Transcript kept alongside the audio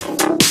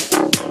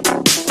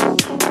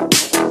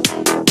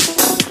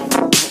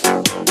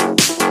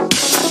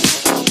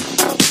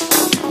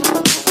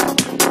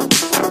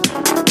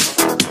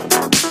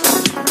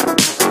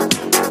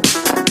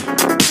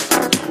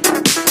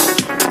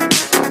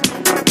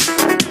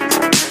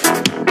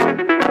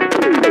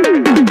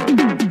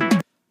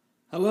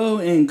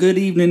and good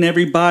evening,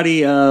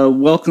 everybody.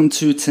 Welcome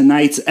to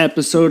tonight's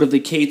episode of the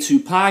K2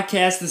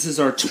 Podcast. This is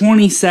our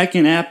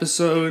 22nd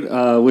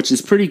episode, which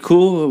is pretty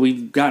cool.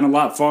 We've gotten a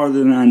lot farther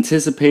than I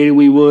anticipated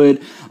we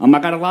would. I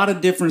got a lot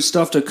of different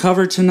stuff to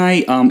cover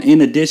tonight.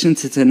 In addition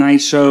to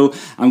tonight's show,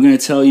 I'm going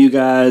to tell you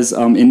guys,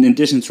 in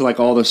addition to like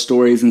all the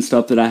stories and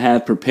stuff that I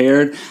have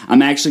prepared,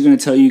 I'm actually going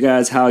to tell you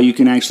guys how you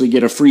can actually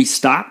get a free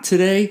stock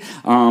today.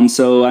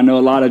 So I know a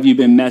lot of you have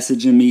been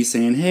messaging me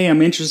saying, hey,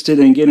 I'm interested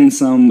in getting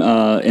some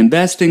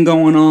investing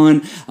going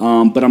on,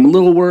 but I'm a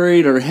little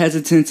worried or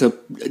hesitant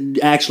to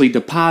actually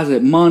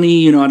deposit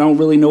money. I don't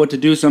really know what to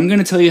do. So I'm going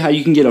to tell you how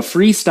you can get a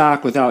free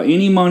stock without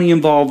any money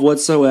involved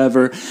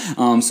whatsoever.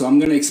 So I'm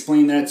going to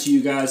explain that to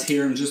you guys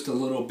here in just a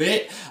little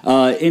bit.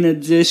 In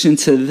addition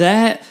to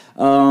that,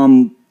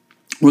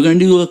 we're going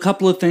to do a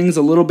couple of things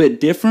a little bit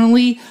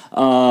differently.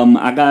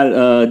 I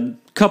got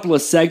couple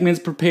of segments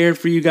prepared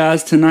for you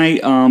guys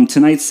tonight.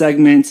 Tonight's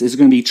segments is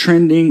going to be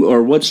trending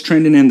or what's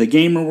trending in the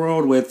gamer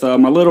world with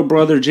my little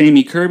brother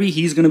Jamie Kirby.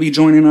 He's going to be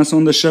joining us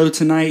on the show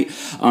tonight.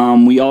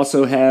 We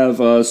also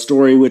have a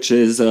story which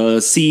is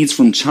seeds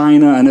from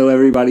China. I know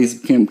everybody's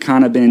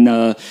kind of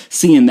been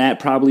seeing that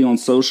probably on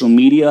social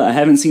media. I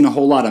haven't seen a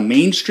whole lot of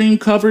mainstream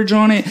coverage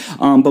on it,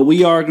 but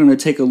we are going to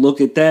take a look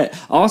at that.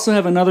 I also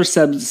have another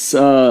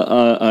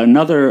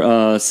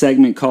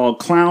segment called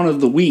Clown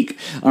of the Week.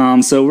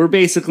 So we're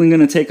basically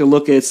going to take a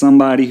look at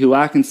somebody who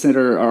I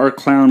consider our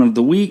clown of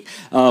the week.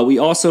 We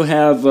also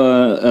have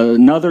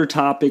another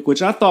topic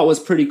which I thought was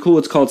pretty cool.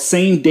 It's called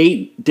Same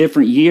Date,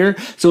 Different Year.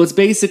 So it's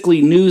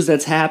basically news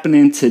that's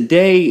happening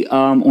today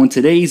on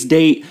today's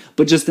date,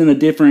 but just in a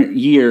different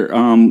year,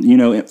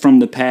 from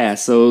the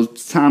past. So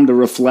it's time to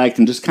reflect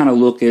and just kind of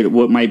look at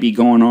what might be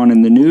going on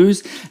in the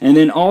news. And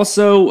then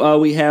also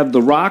we have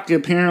The Rock,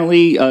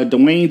 apparently,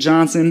 Dwayne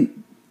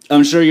Johnson.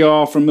 I'm sure you're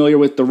all familiar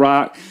with The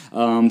Rock.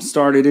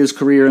 Started his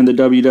career in the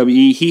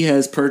WWE. He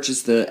has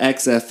purchased the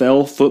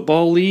XFL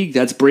Football League.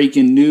 That's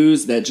breaking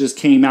news that just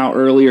came out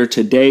earlier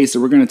today. So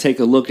we're going to take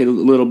a look at a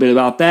little bit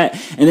about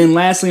that. And then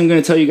lastly, I'm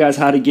going to tell you guys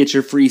how to get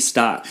your free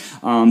stock.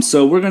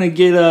 So we're going to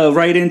get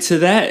right into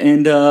that,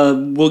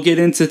 and we'll get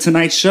into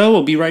tonight's show.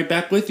 We'll be right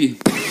back with you.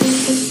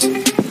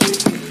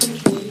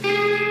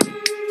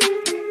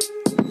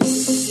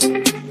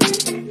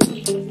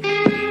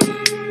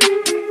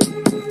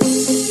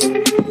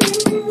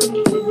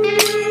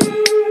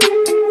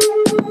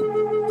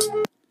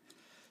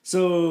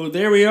 So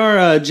there we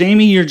are.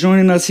 Jamie, you're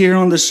joining us here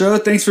on the show.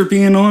 Thanks for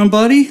being on,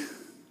 buddy.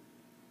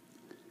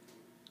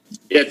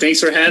 Yeah,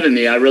 thanks for having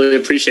me. I really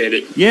appreciate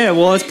it. Yeah,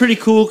 well, it's pretty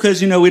cool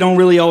because, we don't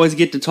really always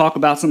get to talk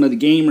about some of the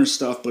gamer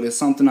stuff, but it's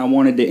something I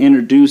wanted to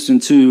introduce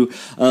into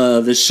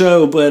the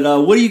show.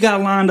 But what do you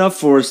got lined up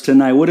for us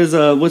tonight?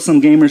 What's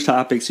some gamer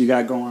topics you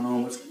got going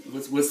on?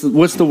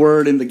 What's the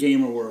word in the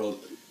gamer world?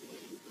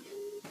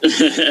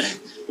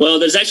 Well,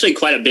 there's actually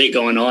quite a bit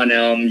going on.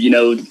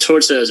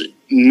 Towards the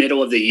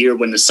middle of the year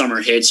when the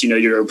summer hits,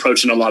 you're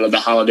approaching a lot of the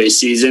holiday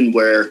season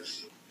where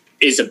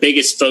is the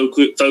biggest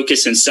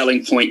focus and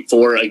selling point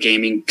for a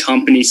gaming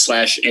company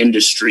 /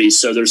 industry.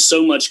 So there's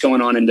so much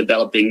going on in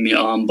developing.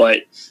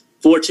 But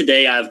for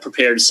today, I've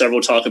prepared several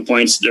talking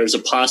points. There's a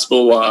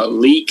possible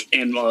leak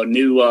and a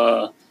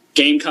new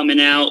game coming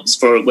out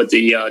with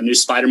the new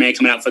Spider-Man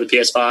coming out for the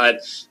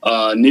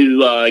PS5,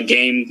 new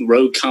game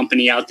Rogue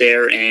Company out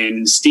there,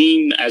 and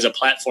Steam as a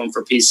platform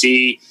for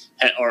PC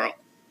are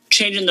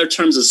changing their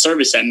terms of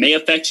service that may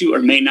affect you or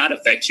may not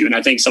affect you. And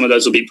I think some of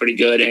those will be pretty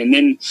good. And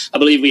then I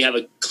believe we have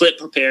a clip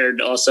prepared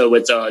also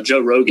with Joe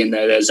Rogan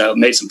that has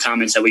made some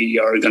comments that we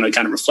are going to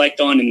kind of reflect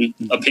on and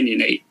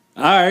opinionate.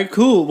 All right,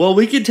 cool. Well,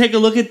 we can take a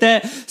look at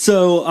that.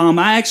 So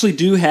I actually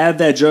do have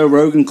that Joe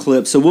Rogan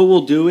clip. So what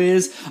we'll do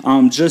is,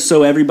 just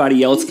so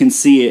everybody else can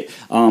see it,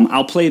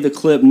 I'll play the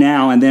clip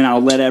now, and then I'll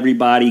let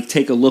everybody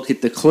take a look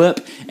at the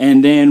clip,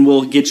 and then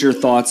we'll get your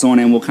thoughts on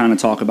it, and we'll kind of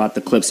talk about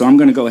the clip. So I'm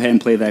going to go ahead and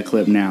play that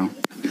clip now.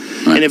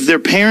 And if their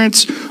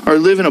parents are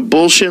living a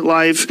bullshit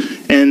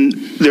life and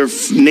their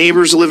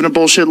neighbors live in a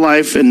bullshit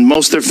life and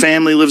most of their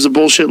family lives a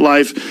bullshit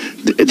life,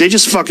 they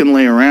just fucking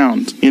lay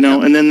around,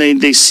 and then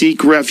they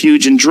seek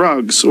refuge in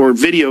drugs or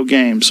video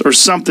games or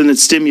something that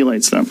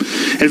stimulates them.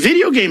 And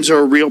video games are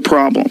a real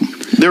problem.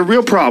 They're a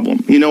real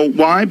problem. You know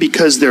why?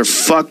 Because they're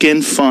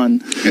fucking fun.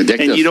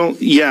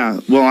 Addictive.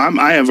 And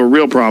I have a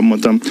real problem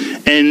with them.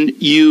 And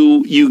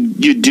you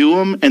do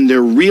them and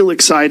they're real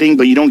exciting,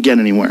 but you don't get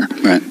anywhere.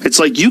 Right. It's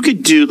like you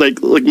could do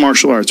like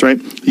martial arts, right?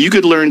 You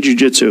could learn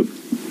jiu-jitsu.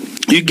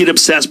 You get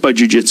obsessed by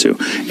jiu-jitsu,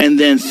 and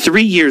then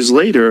 3 years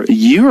later,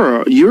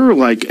 you're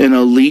like an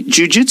elite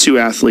jiu-jitsu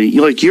athlete.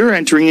 You're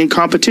entering in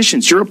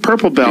competitions. You're a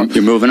purple belt.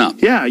 You're moving up.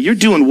 Yeah, you're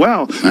doing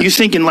well. Right. You're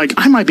thinking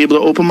I might be able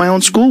to open my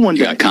own school one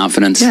day. You got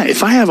confidence. Yeah,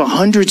 if I have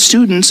 100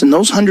 students and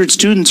those 100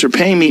 students are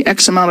paying me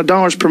X amount of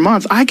dollars per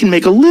month, I can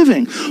make a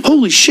living.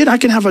 Holy shit, I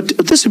can have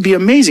this would be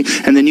amazing.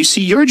 And then you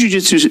see your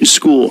jiu-jitsu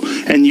school,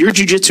 and your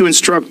jiu-jitsu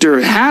instructor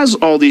has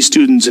all these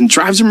students and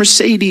drives a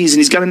Mercedes, and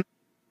he's got a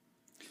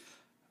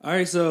All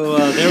right, so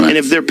And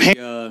if they're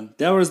paying,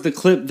 that was the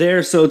clip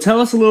there. So tell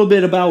us a little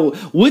bit about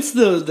what's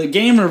the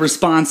gamer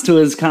response to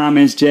his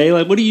comments, Jay.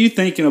 Like, what are you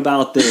thinking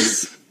about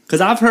this? Because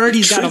I've heard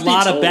he's got a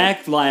lot of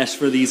backlash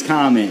for these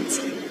comments.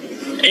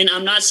 And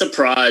I'm not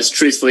surprised,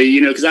 truthfully,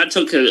 you know, because I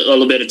took a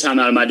little bit of time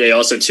out of my day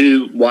also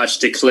to watch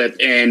the clip.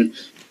 And,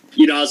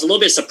 you know, I was a little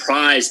bit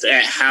surprised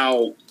at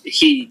how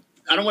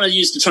I don't want to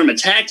use the term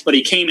attacked, but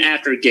he came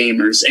after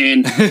gamers.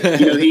 And,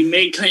 you know, he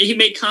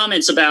made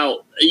comments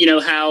about, you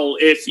know, how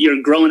if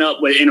you're growing up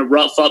in a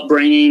rough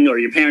upbringing or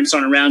your parents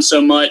aren't around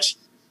so much,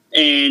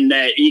 and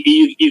that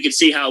you could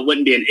see how it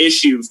wouldn't be an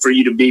issue for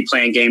you to be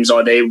playing games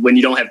all day when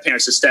you don't have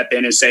parents to step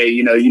in and say,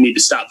 you know, you need to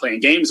stop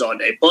playing games all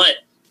day. But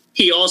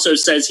he also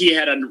says he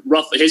had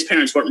his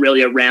parents weren't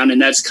really around,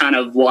 and that's kind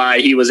of why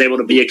he was able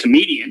to be a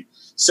comedian.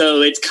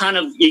 So it's kind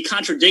of, he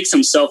contradicts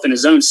himself in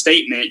his own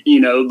statement, you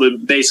know,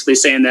 but basically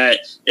saying that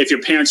if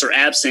your parents are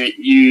absent,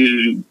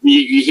 he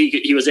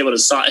was able to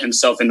slot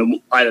himself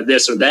into either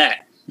this or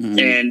that. Mm-hmm.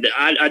 And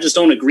I just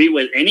don't agree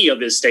with any of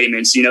his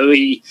statements. You know,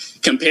 he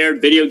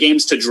compared video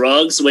games to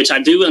drugs, which I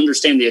do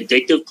understand the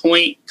addictive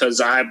point because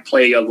I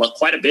play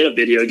quite a bit of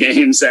video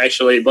games,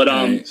 actually. But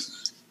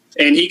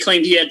and he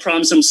claimed he had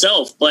problems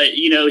himself. But,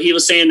 you know, he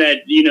was saying that,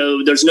 you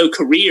know, there's no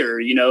career,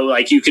 you know,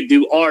 like you could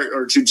do art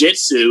or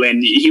jujitsu.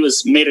 And he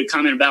made a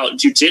comment about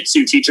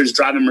jujitsu teachers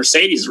driving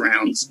Mercedes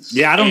around.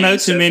 Yeah, I don't know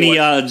too many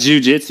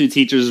jujitsu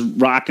teachers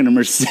rocking a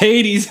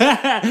Mercedes.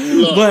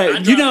 Look,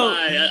 but, you know,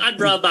 I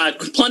drive by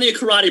plenty of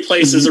karate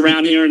places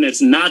around here, and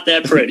it's not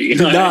that pretty.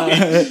 No,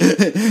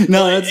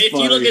 that's if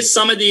funny. you look at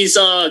some of these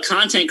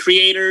content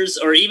creators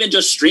or even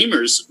just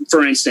streamers,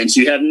 for instance,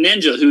 you have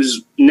Ninja,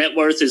 whose net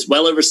worth is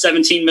well over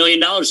 $17 million,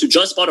 who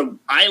just bought an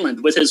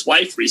island with his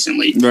wife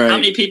recently. Right. How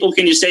many people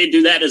can you say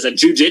do that as a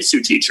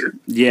jiu-jitsu teacher?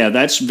 Yeah,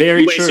 that's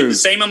very true. Wasting the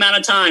same amount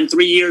of time,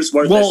 3 years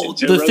worth. Well,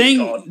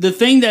 the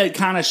thing that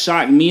kind of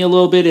shocked me a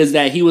little bit is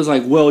that he was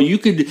like, well,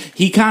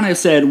 he kind of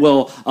said,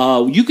 well,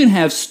 you can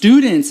have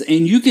students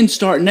and you can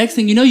start, next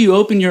thing you know, you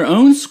open your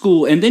own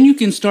school and then you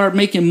can start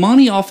making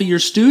money off of your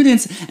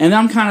students. And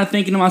I'm kind of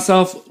thinking to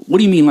myself, what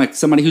do you mean, like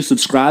somebody who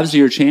subscribes to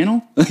your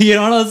channel? You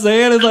know what I'm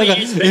saying?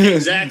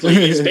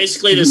 Exactly. It's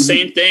basically the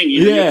same thing.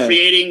 You know, you're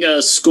creating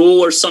a school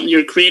or something.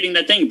 You're creating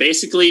that thing,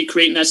 basically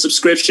creating that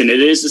subscription.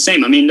 It is the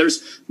same. I mean,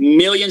 there's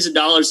millions of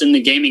dollars in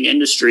the gaming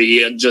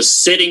industry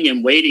just sitting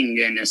and waiting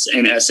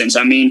in essence.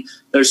 I mean,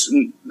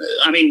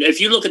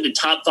 if you look at the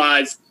top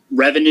 5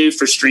 revenue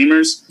for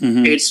streamers,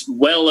 it's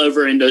well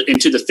over into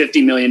the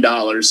 $50 million.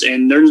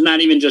 And there's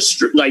not even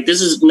just like,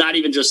 this is not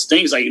even just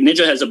things like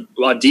Ninja has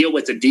a deal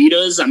with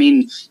Adidas. I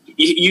mean,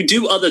 you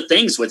do other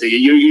things with it.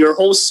 Your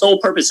whole sole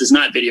purpose is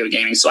not video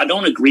gaming. So I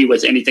don't agree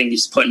with anything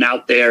he's putting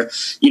out there.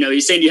 You know,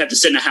 he's saying you have to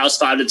sit in a house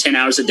 5 to 10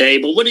 hours a day.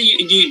 But what do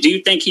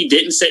you think he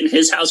didn't sit in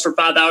his house for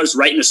 5 hours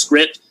writing a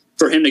script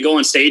for him to go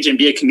on stage and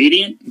be a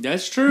comedian?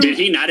 That's true. Did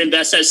he not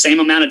invest that same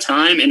amount of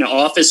time in an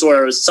office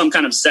or some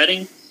kind of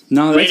setting?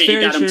 No, that's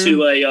very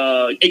true.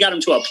 It got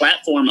him to a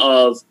platform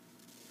of,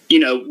 you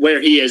know,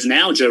 where he is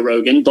now, Joe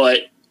Rogan,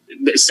 but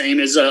the same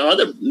as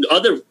other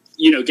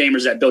you know,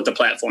 gamers that built the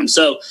platform.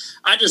 So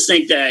I just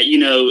think that, you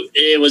know,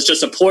 it was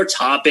just a poor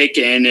topic,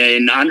 and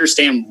I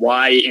understand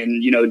why,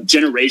 and, you know,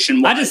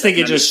 generation. I just think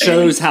it just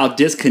shows how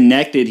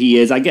disconnected he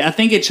is. I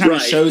think it kind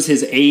of shows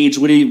his age.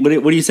 What do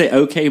you say?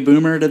 Okay,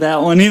 boomer to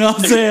that one. You know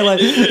what I'm saying?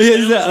 Like,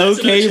 is it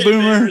okay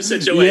boomer?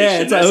 Yeah,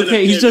 it's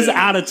okay. He's just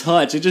out of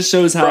touch. It just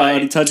shows how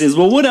out of touch he is.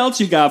 Well, what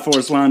else you got for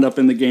us lined up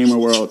in the gamer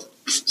world?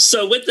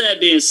 So with that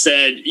being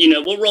said, you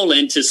know, we'll roll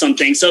into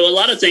something. So a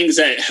lot of things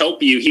that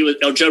help you.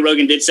 Joe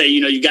Rogan did say,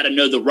 you know, you got to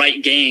know the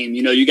right game.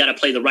 You know, you got to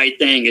play the right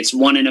thing. It's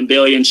 1 in a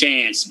billion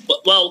chance. But,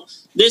 well,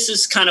 this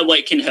is kind of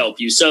what can help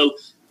you. So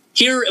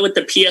here with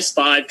the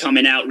PS5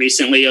 coming out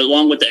recently,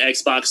 along with the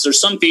Xbox, there's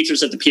some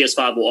features that the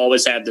PS5 will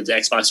always have that the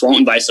Xbox won't,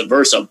 and vice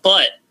versa.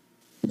 But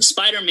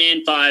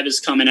Spider-Man 5 is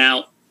coming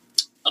out,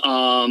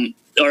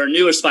 or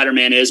newer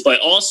Spider-Man is,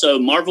 but also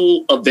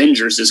Marvel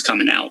Avengers is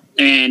coming out.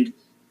 And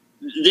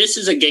this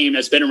is a game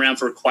that's been around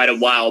for quite a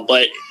while,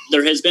 but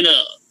there has been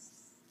a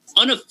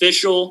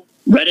unofficial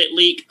Reddit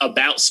leak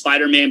about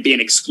Spider-Man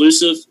being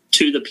exclusive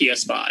to the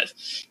PS5.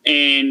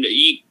 And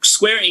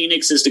Square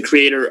Enix is the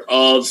creator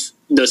of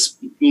this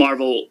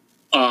Marvel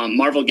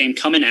game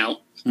coming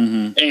out.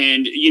 Mm-hmm.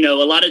 And, you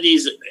know, a lot of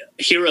these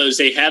heroes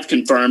they have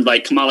confirmed,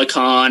 like Kamala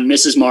Khan,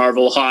 Mrs.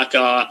 Marvel,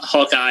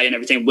 Hawkeye, and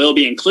everything will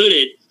be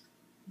included.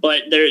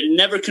 But they're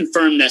never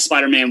confirmed that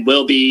Spider-Man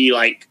will be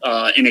like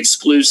an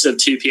exclusive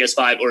to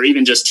PS5 or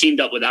even just teamed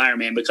up with Iron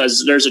Man,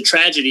 because there's a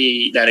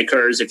tragedy that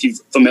occurs, if you're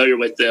familiar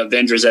with the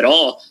Avengers at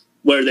all,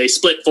 where they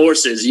split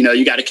forces. You know,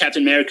 you got a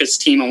Captain America's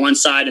team on one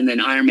side and then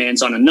Iron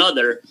Man's on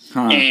another.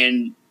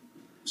 And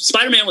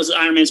Spider-Man was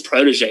Iron Man's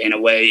protege in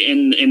a way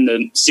in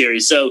the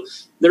series. So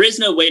there is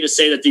no way to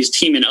say that these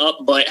teaming up.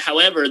 But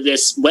however,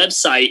 this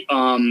website,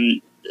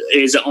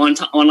 is an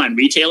online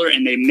retailer,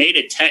 and they made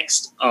a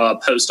text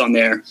post on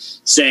there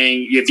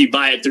saying if you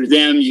buy it through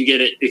them, you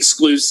get an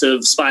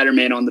exclusive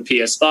Spider-Man on the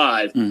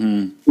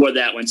PS5 for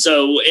that one.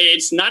 So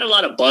it's not a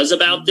lot of buzz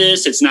about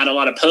this. It's not a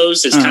lot of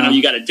posts. It's kind of,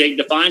 you got to dig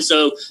to find.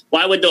 So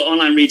why would the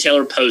online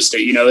retailer post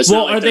it? You know, it's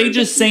well, not like are they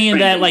just saying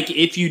that, like,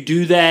 if you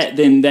do that,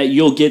 then that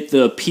you'll get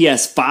the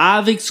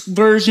PS5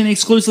 version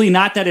exclusively?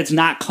 Not that it's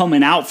not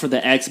coming out for the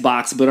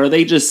Xbox, but are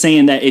they just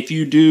saying that if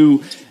you do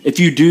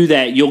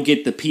that, you'll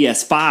get the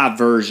PS5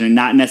 version,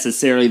 not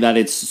necessarily that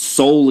it's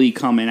solely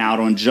coming out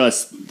on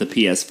just the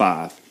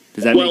PS5?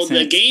 Does that make sense? Well,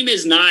 the game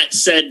is not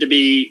said to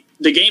be.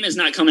 The game is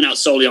not coming out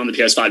solely on the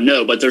PS5,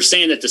 no. But they're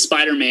saying that the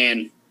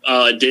Spider-Man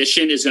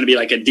edition is going to be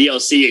like a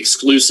DLC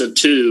exclusive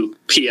to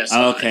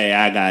PS5. Okay,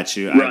 I got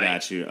you.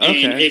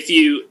 Okay. And if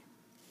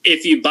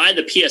you buy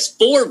the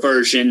PS4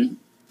 version,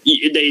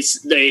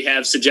 they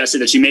have suggested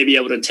that you may be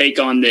able to take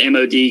on the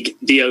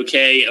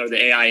MODOK or the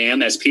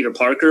AIM as Peter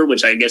Parker,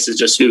 which I guess is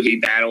just who he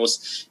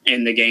battles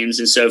in the games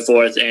and so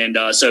forth. And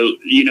so,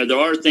 you know, there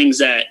are things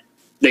that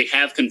they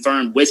have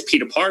confirmed with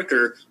Peter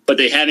Parker, but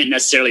they haven't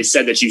necessarily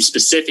said that you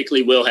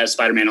specifically will have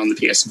Spider-Man on the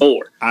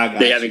PS4.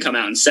 They haven't come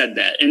out and said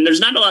that. And there's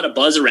not a lot of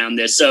buzz around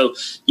this. So,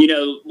 you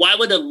know, why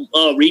would a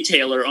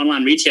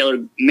online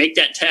retailer make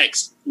that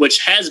text, which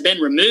has been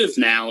removed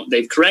now?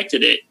 They've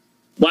corrected it.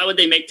 Why would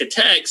they make the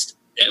text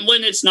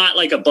when it's not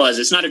like a buzz?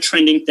 It's not a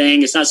trending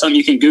thing. It's not something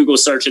you can Google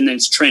search and then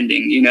it's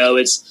trending. You know,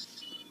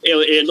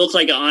 it looked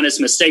like an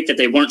honest mistake that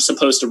they weren't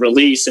supposed to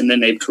release, and then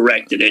they've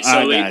corrected it.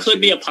 So it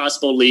could be a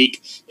possible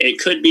leak. It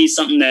could be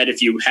something that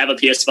if you have a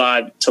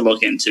PS5 to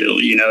look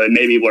into, you know, it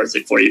may be worth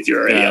it for you if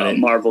you're a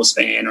Marvel's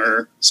fan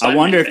or Spider-Man I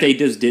wonder if fan. they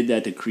just did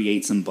that to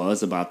create some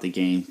buzz about the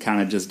game,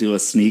 kind of just do a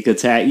sneak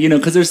attack, you know,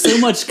 because there's so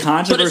much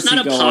controversy. But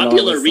it's not a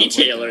popular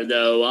retailer,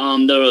 though.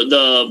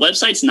 The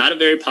website's not a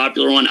very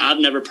popular one. I've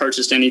never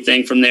purchased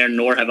anything from there,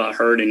 nor have I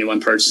heard anyone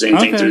purchase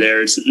anything through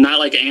there. It's not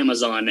like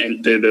Amazon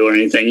and Boo or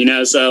anything, you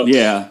know. So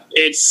yeah.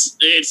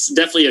 It's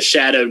definitely a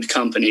shadowed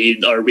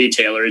company or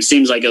retailer. It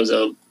seems like it was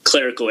a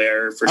clerical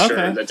error for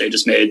sure that they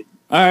just made.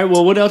 All right,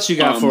 well, what else you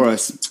got for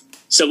us?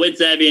 So with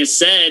that being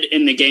said,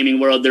 in the gaming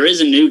world, there is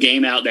a new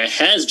game out that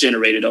has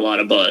generated a lot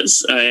of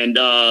buzz. And,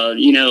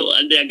 you know,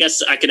 I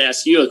guess I could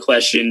ask you a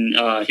question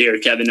here,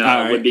 Kevin,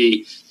 would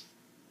be,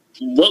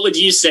 what would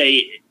you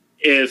say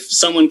if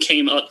someone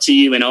came up to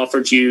you and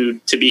offered you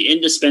to be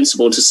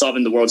indispensable to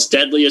solving the world's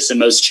deadliest and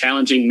most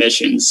challenging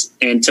missions,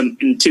 and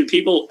to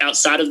people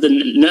outside of the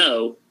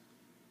know,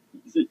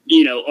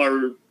 you know,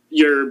 or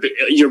you're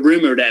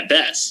rumored at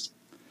best?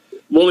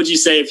 What would you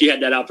say if you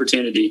had that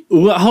opportunity?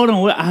 Well, hold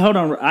on. I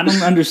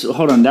don't understand.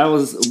 Hold on.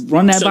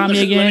 Run that by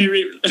me again.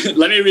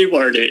 Let me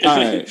reword it. All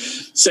right.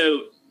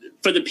 So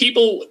for the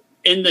people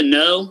in the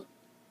know,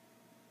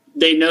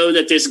 they know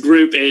that this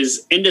group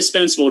is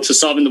indispensable to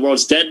solving the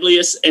world's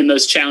deadliest and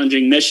most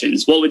challenging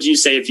missions. What would you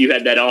say if you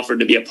had that offer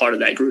to be a part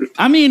of that group?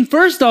 I mean,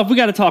 first off, we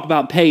got to talk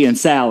about pay and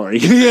salary.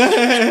 You know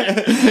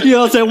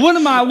what I'm saying? You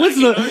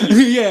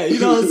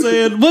know what I'm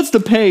saying? What's the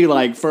pay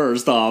like,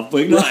 first off?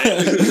 Like,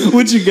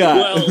 what you got?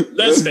 Well,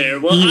 that's fair.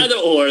 Well, either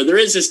or. There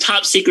is this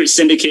top secret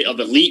syndicate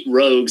of elite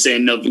rogues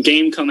and a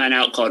game coming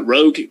out called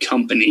Rogue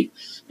Company.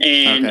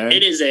 And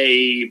it is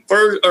a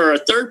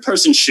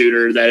third-person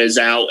shooter that is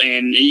out,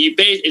 and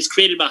it's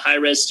created by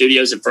Hi-Res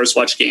Studios and First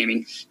Watch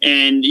Gaming.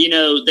 And, you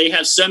know, they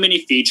have so many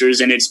features,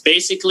 and it's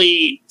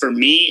basically, for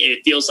me,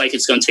 it feels like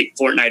it's going to take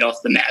Fortnite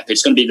off the map.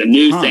 It's going to be the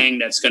new thing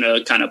that's going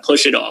to kind of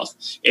push it off.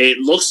 It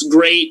looks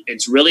great.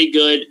 It's really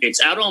good.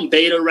 It's out on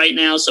beta right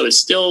now, so it's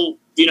still,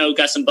 you know,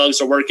 got some bugs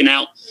are working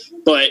out.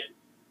 But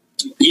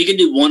you can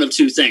do one of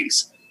two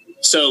things.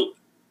 So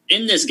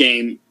in this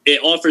game, it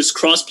offers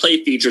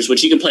cross-play features,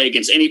 which you can play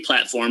against any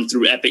platform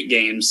through Epic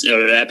Games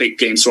or Epic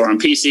Game Store on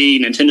PC,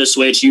 Nintendo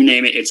Switch, you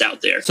name it, it's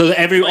out there. So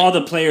all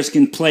the players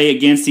can play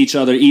against each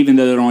other, even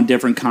though they're on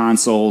different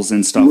consoles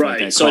and stuff like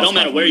that. Right. So it don't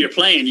matter where you're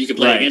playing, you can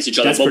play against each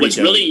other. But what's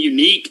really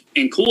unique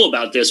and cool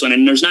about this one,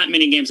 and there's not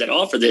many games that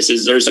offer this,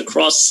 is there's a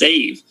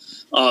cross-save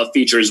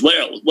feature as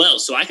well.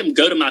 So I can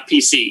go to my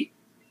PC,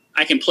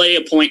 I can play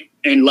a point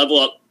and level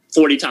up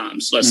 40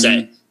 times, let's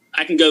say.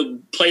 I can go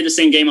play the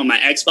same game on my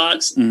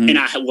Xbox, and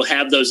I will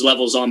have those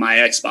levels on my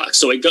Xbox.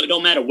 So it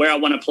don't matter where I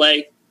want to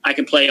play. I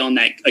can play on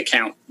that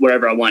account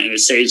wherever I want, and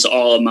it saves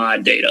all of my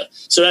data.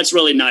 So that's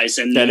really nice.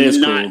 And that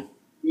is cool.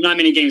 Not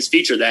many games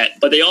feature that,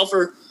 but they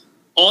also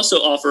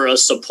offer a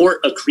support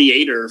a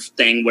creator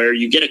thing where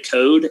you get a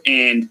code,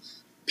 and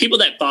people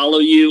that follow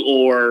you,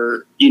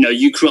 or, you know,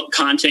 you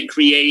content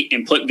create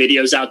and put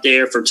videos out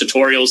there for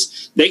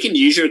tutorials, they can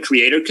use your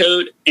creator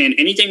code, and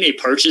anything they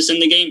purchase in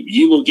the game,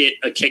 you will get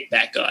a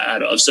kickback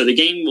out of. So the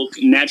game will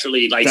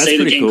naturally, like, say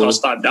the game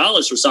costs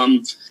 $5 for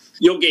something,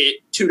 you'll get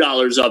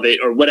 $2 of it,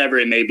 or whatever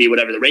it may be,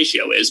 whatever the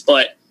ratio is.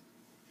 But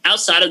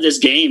outside of this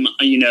game,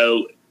 you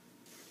know,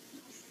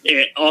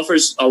 it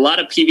offers a lot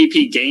of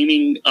PvP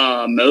gaming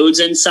modes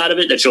inside of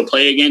it that you'll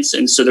play against.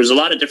 And so there's a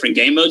lot of different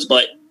game modes,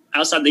 but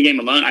outside the game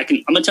alone, I'm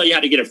going to tell you how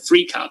to get a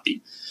free copy.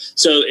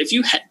 So if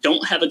you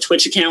don't have a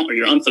Twitch account, or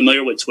you're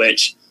unfamiliar with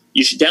Twitch,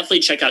 you should definitely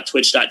check out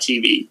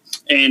twitch.tv.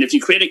 And if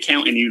you create an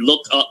account and you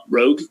look up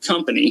Rogue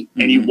Company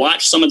and you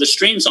watch some of the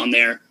streams on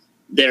there,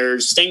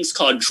 there's things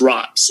called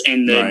drops,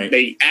 and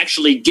they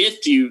actually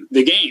gift you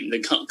the game, the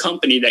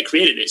company that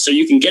created it. So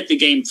you can get the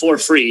game for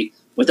free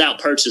without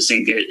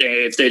purchasing it.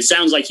 If it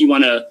sounds like you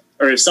want to,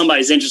 or if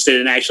somebody's interested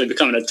in actually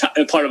becoming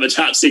a part of a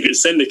top secret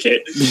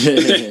syndicate,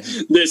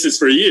 this is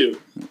for you.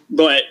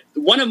 But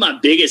one of my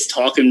biggest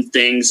talking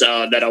things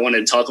that I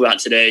wanted to talk about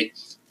today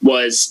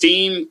was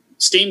Steam.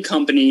 Steam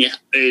Company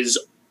is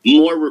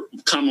more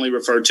commonly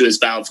referred to as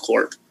Valve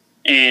Corp.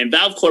 And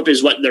Valve Corp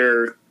is what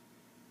their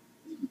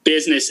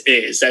business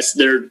is. That's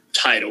their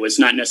title. It's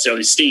not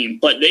necessarily Steam,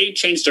 but they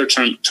changed their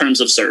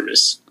terms of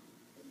service.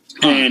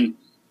 And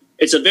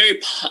it's a very...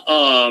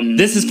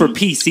 this is for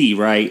PC,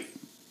 right?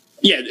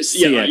 Yeah.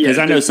 Because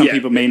I know some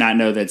people may not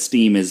know that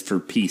Steam is for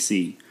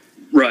PC.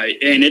 Right,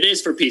 and it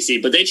is for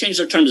PC, but they changed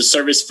their terms of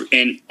service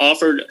and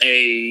offered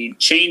a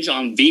change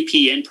on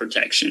VPN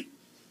protection.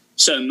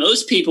 So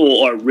most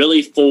people are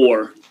really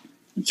for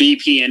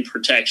VPN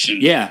protection.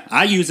 Yeah,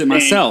 I use it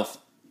myself.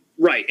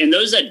 Right, and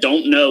those that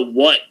don't know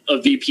what a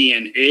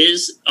VPN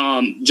is,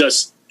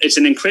 it's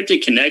an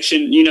encrypted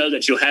connection,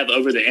 that you'll have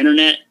over the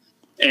internet,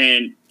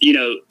 and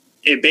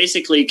it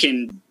basically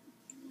can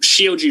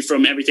shield you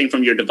from everything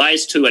from your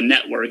device to a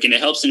network, and it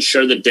helps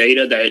ensure the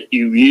data that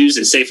you use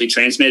is safely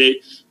transmitted,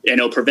 and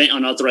it'll prevent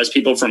unauthorized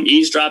people from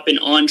eavesdropping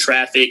on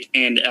traffic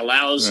and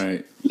allows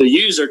the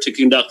user to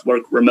conduct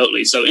work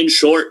remotely. So in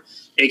short,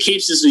 it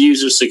keeps the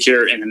user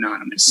secure and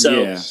anonymous.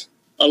 So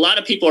a lot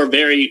of people are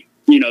very,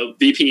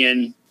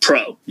 VPN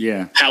pro.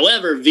 Yeah.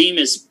 However, Veeam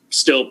is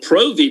still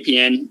pro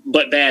VPN,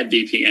 but bad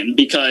VPN,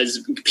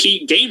 because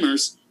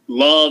gamers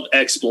love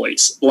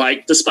exploits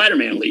like the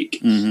Spider-Man leak.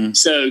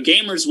 So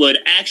gamers would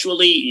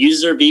actually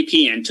use their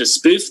VPN to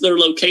spoof their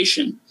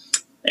location,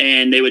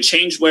 and they would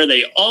change where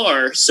they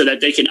are so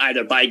that they can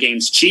either buy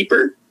games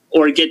cheaper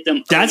or get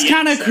them. That's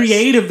kind of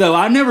creative, though.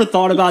 I never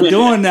thought about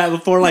doing that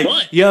before. Like,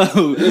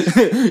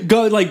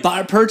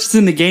 go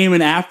purchasing the game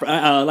in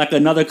like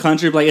another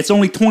country. Like, it's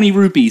only 20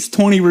 rupees.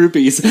 20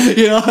 rupees. It's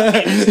funny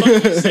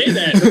you say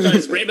that,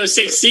 because Rainbow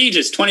Six Siege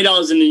is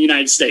 $20 in the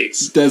United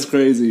States. That's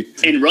crazy.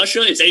 In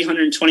Russia, it's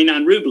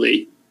 829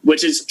 ruble,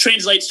 which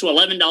translates to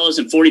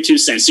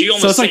 $11.42. So you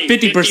almost it's like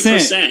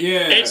 50%.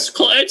 Yeah,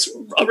 it's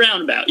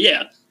around about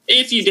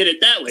if you did it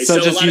that way. So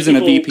just a lot using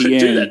of people a VPN. Could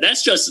do that.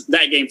 That's just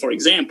that game, for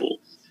example.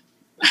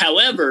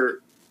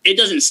 However, it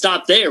doesn't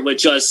stop there with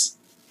just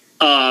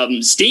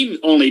Steam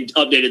only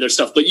updated their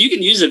stuff, but you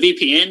can use a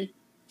VPN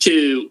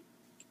to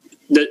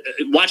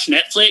watch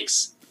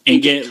Netflix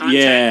and get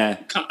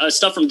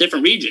stuff from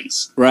different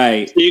regions.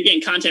 Right. So you're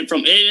getting content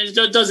from it.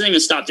 It doesn't even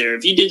stop there.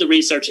 If you do the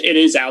research, it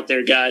is out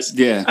there, guys.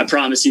 Yeah. I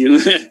promise you.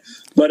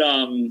 But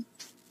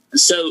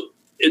so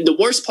the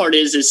worst part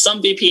is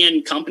some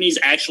VPN companies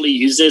actually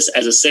use this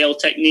as a sale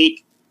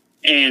technique,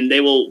 and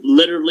they will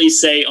literally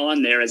say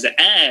on there as an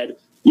ad,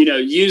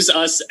 use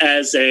us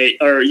as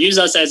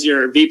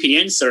your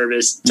VPN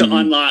service to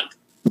unlock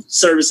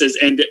services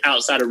and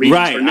outside of regions.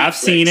 Right, I've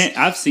seen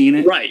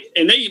it. Right,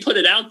 and then you put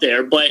it out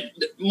there, but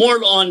more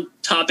on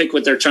topic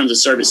with their terms of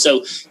service.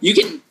 So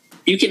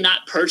you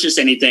cannot purchase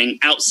anything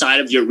outside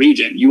of your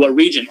region. You are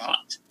region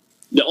locked.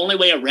 The only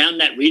way around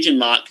that region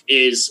lock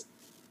is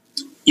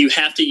you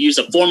have to use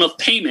a form of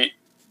payment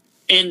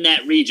in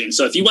that region.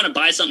 So if you want to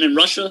buy something in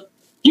Russia,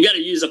 you got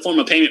to use a form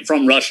of payment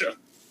from Russia,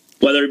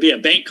 whether it be a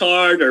bank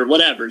card or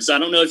whatever. So I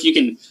don't know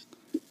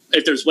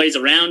if there's ways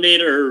around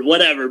it or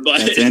whatever, but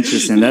that's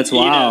interesting. That's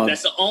wild.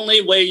 That's the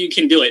only way you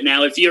can do it.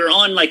 Now, if you're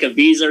on like a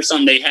Visa or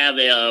something, they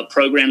have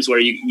programs where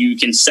you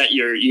can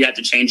you have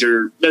to change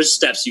there's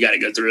steps you got to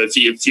go through.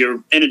 If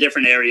you're in a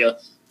different area,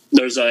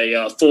 there's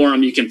a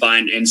forum you can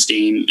find in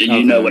Steam. And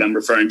you know what I'm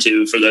referring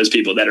to for those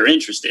people that are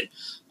interested.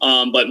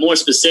 But more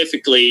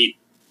specifically,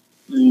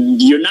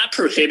 you're not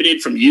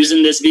prohibited from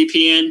using this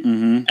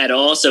VPN at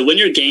all. So when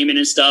you're gaming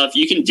and stuff,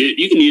 you can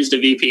use the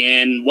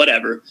VPN,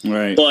 whatever.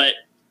 Right. But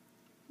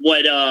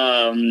what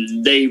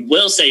they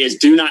will say is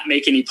do not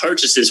make any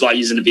purchases while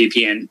using a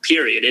VPN,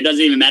 period. It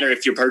doesn't even matter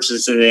if you're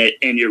purchasing it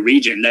in your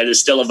region. That is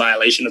still a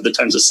violation of the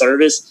terms of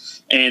service.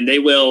 And they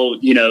will,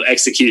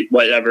 execute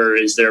whatever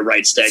is their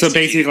rights to execute. So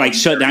basically, like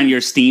shut down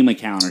your Steam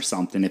account or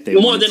something if they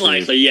more than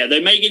likely, yeah. They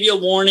may give you a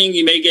warning.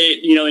 You may get,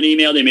 an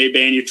email. They may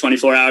ban you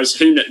 24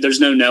 hours. There's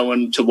no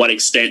knowing to what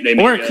extent they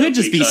may. Or it could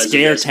just be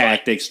scare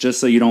tactics, just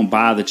so you don't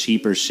buy the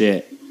cheaper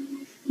shit.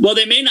 Well,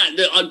 they may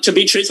not. To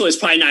be truthful, it's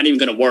probably not even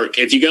going to work.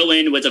 If you go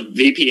in with a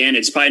VPN,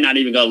 it's probably not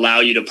even going to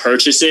allow you to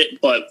purchase it.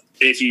 But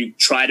if you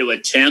try to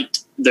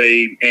attempt,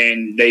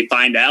 they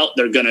find out,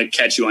 they're going to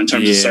catch you on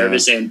terms of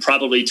service and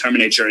probably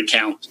terminate your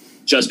account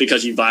just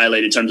because you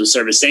violated terms of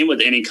service. Same with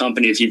any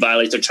company. If you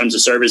violate their terms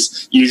of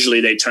service, usually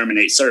they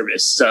terminate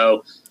service.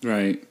 So,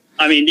 right.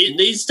 I mean,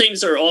 these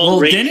things are all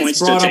great Dennis points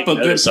to brought take up a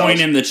good notice point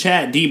of. in the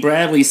chat. D.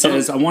 Bradley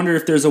says, I wonder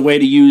if there's a way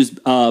to use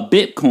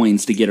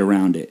Bitcoins to get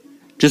around it.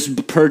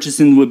 Just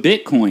purchasing with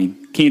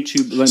Bitcoin. Can't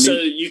you? So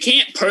you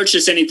can't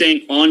purchase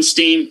anything on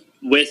Steam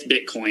with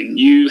Bitcoin.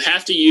 You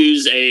have to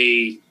use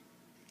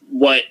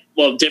what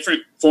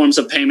different forms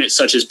of payment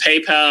such as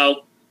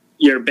PayPal,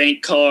 your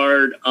bank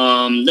card.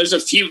 There's a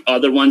few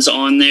other ones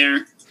on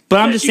there. But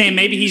I'm just saying,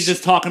 maybe he's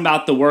just talking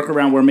about the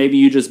workaround where maybe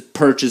you just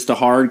purchased a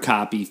hard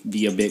copy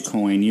via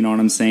Bitcoin. You know what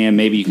I'm saying?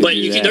 Maybe you could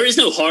do that. There is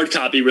no hard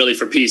copy really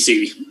for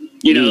PC.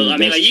 You know, I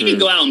mean, like you can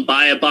go out and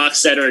buy a box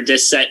set or a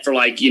disc set for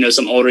like, you know,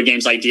 some older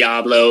games like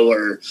Diablo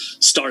or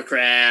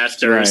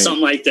StarCraft or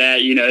something like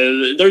that. You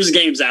know, there's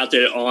games out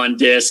there on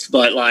disc,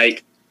 but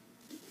like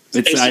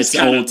it's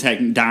old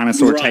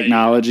dinosaur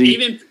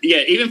technology.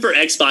 Even for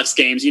Xbox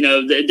games, you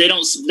know, they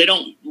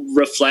don't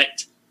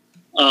reflect.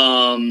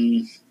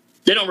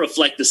 They don't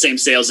reflect the same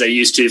sales they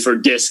used to for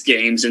disc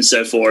games and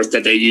so forth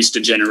that they used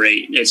to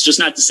generate. It's just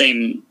not the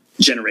same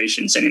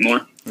generations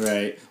anymore.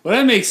 Right. Well,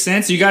 that makes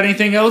sense. You got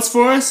anything else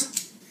for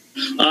us?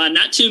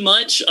 Not too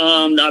much.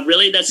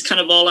 Really, that's kind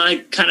of all I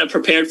kind of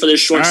prepared for this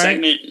short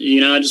segment.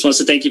 You know, I just want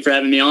to thank you for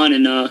having me on,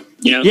 and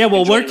you know. Yeah.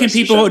 Well, where can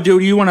people do?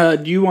 You want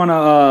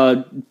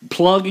to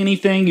plug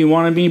anything? You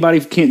want anybody?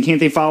 Can't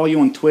they follow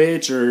you on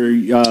Twitch or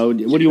what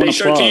do you want to plug? They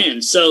sure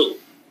can. So,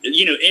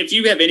 you know, if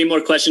you have any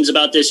more questions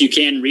about this, you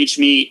can reach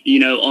me, you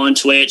know, on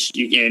Twitch.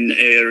 You can,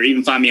 or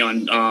even find me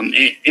on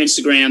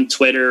Instagram,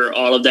 Twitter,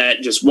 all of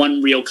that. Just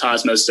one Real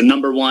Cosmos, the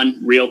number one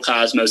Real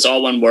Cosmos,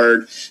 all one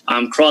word.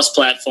 I'm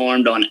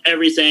cross-platformed on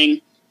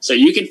everything, so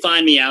you can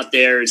find me out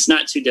there. It's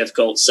not too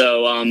difficult.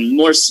 So,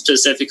 more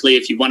specifically,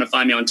 if you want to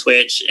find me on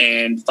Twitch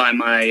and find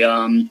my,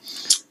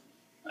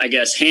 I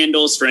guess,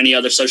 handles for any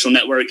other social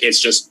network,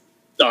 it's just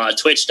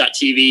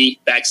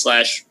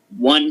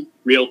twitch.tv/one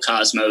Real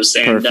Cosmos,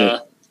 and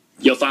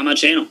you'll find my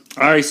channel.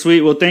 All right,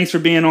 sweet. Well, thanks for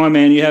being on,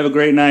 man. You have a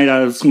great night.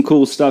 I have some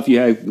cool stuff you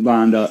have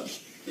lined up.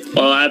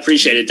 Well, I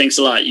appreciate it. Thanks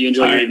a lot. You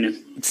enjoy your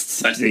evening.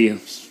 Bye. See you.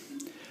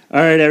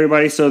 All right,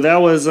 everybody. So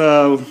that was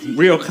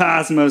Real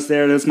Cosmos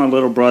there. That's my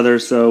little brother.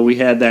 So we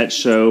had that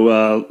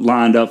show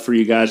lined up for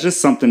you guys. Just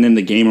something in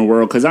the gamer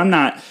world, because I'm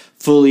not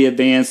fully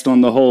advanced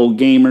on the whole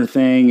gamer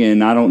thing,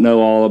 and I don't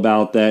know all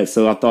about that,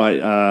 so I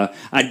thought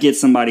I'd get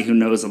somebody who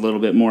knows a little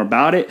bit more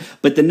about it.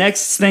 But the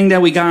next thing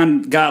that we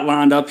got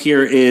lined up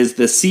here is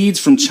the seeds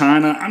from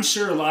China. I'm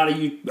sure a lot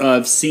of you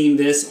have seen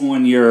this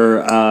on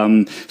your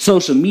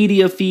social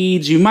media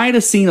feeds. You might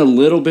have seen a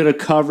little bit of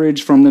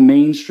coverage from the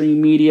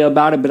mainstream media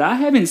about it, but I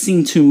haven't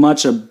seen too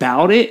much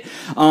about it.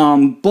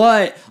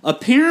 But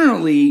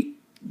apparently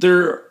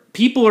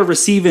people are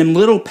receiving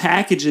little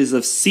packages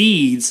of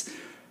seeds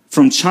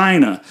from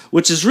China,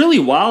 which is really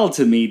wild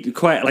to me.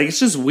 It's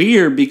just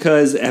weird,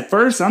 because at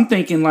first I'm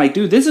thinking like,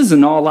 dude, this is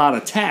an all-out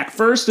attack.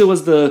 First it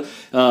was the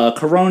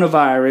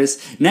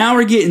coronavirus. Now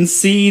we're getting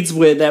seeds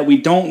that we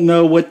don't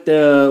know what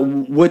the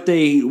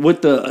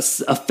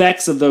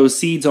effects of those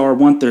seeds are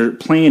once they're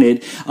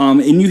planted.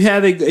 And you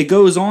have it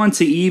goes on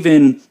to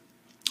even.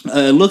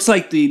 It looks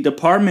like the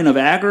Department of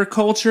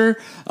Agriculture,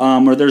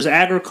 or there's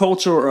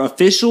agricultural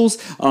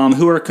officials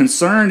who are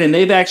concerned, and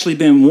they've actually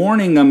been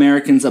warning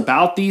Americans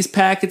about these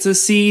packets of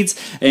seeds,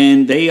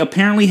 and they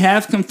apparently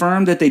have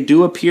confirmed that they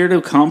do appear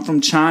to come from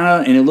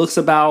China, and it looks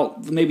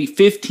about maybe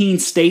 15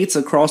 states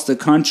across the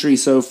country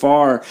so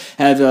far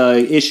have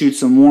issued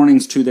some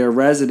warnings to their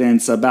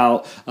residents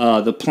about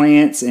the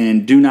plants,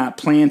 and do not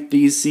plant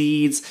these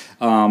seeds.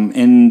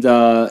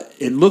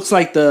 It looks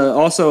like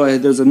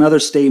there's another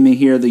statement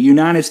here. The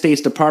United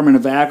States Department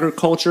of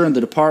Agriculture and the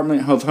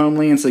Department of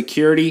Homeland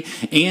Security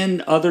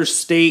and other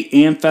state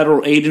and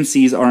federal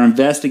agencies are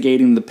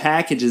investigating the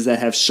packages that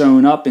have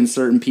shown up in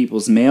certain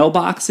people's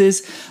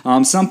mailboxes.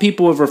 Some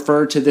people have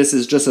referred to this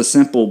as just a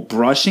simple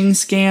brushing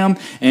scam,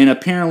 and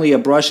apparently a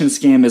brushing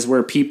scam is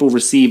where people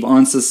receive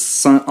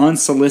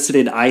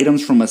unsolicited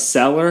items from a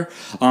seller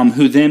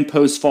who then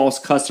posts false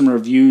customer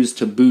reviews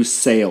to boost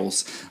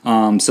sales.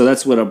 So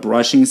that's what a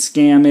brushing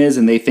scam is,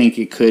 and they think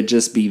it could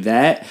just be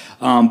that.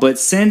 But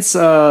since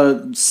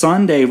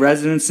Sunday,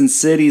 residents in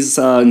cities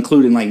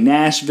including like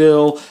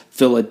Nashville,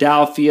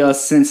 Philadelphia,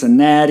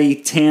 Cincinnati,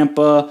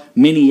 Tampa,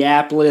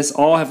 Minneapolis,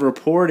 all have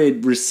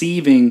reported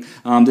receiving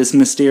this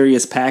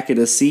mysterious packet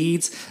of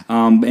seeds.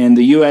 And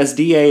the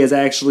USDA has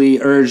actually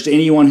urged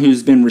anyone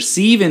who's been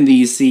receiving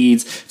these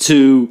seeds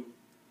to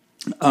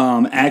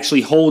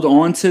actually hold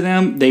on to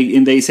them.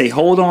 They say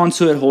hold on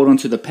to it, hold on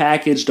to the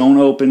package, don't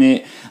open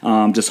it,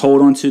 just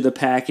hold on to the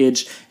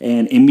package,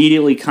 and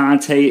immediately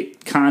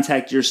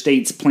contact your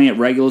state's plant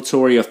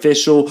regulatory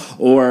official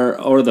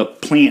or the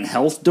plant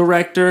health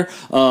director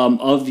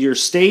of your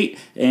state,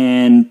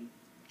 and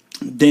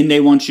then they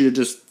want you to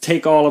just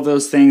take all of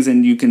those things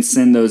and you can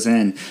send those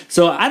in.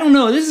 So I don't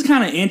know. This is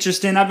kind of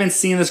interesting. I've been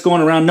seeing this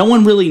going around. No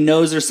one really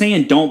knows. They're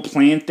saying don't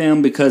plant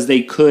them because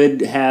they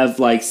could have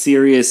like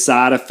serious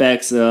side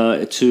effects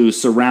to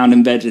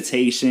surrounding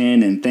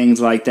vegetation and things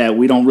like that.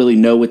 We don't really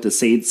know what the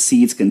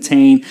seeds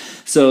contain.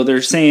 So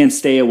they're saying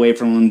stay away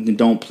from them and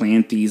don't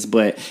plant these.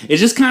 But it's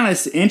just kind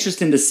of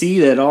interesting to see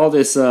that all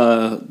this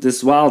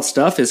wild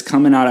stuff is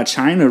coming out of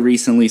China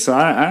recently. So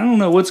I don't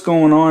know what's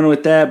going on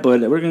with that, but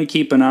we're going to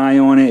keep an eye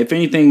on it. If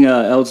anything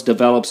else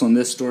develops on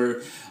this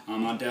story,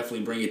 I'll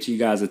definitely bring it to you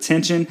guys'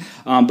 attention.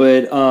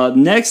 But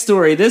next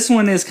story, this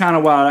one is kind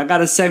of wild. I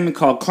got a segment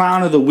called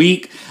Clown of the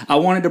Week. I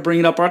wanted to bring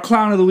it up. Our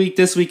Clown of the Week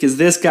this week is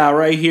this guy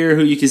right here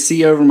who you can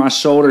see over my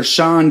shoulder,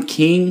 Sean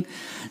King.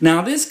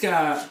 Now, this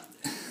guy,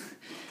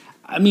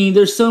 I mean,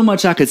 there's so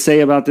much I could say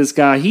about this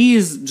guy. He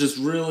is just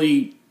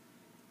really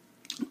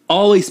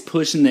always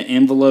pushing the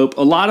envelope.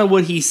 A lot of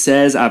what he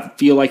says, I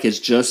feel like, is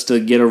just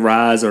to get a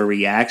rise or a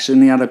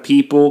reaction out of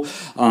people.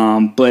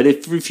 But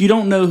if you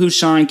don't know who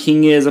Sean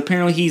King is,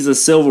 apparently he's a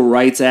civil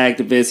rights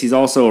activist. He's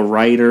also a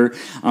writer.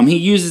 He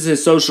uses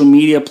his social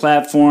media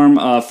platform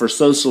for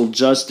social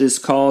justice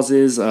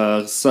causes,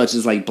 such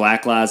as like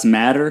Black Lives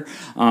Matter.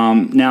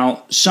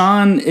 Now,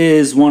 Sean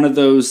is one of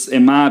those,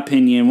 in my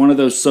opinion, one of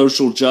those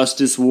social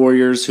justice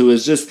warriors who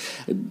is just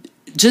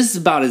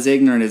about as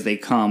ignorant as they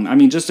come. I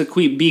mean, just to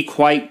be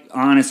quite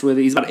honest with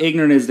it, he's about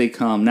ignorant as they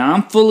come. Now,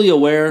 I'm fully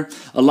aware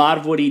a lot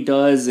of what he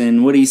does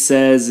and what he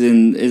says,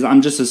 and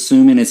I'm just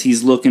assuming is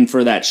he's looking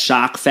for that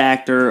shock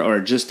factor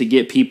or just to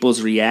get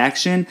people's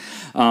reaction.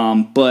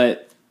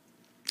 But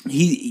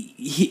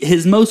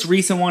his most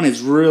recent one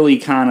is really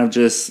kind of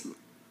just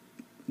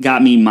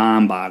got me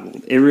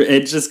mind-boggled.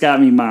 It just got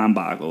me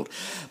mind-boggled.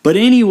 But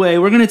anyway,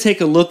 we're going to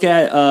take a look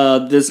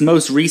at this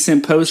most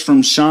recent post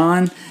from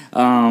Sean.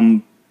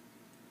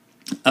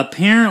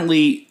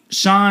 Apparently,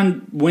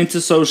 Sean went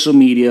to social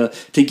media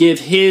to give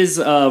his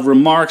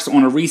remarks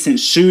on a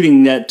recent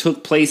shooting that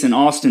took place in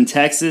Austin,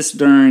 Texas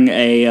during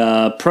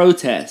a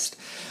protest.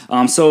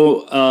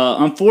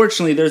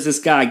 Unfortunately, there's this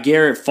guy,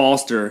 Garrett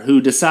Foster,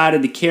 who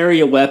decided to carry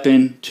a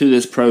weapon to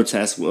this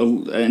protest,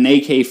 an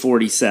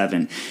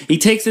AK-47. He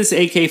takes this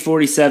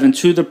AK-47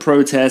 to the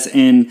protest,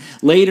 and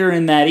later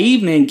in that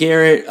evening,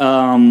 Garrett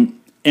and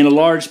a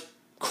large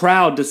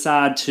crowd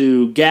decide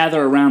to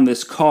gather around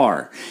this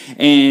car,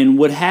 and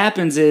what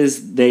happens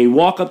is they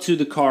walk up to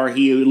the car.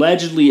 He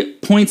allegedly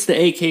points the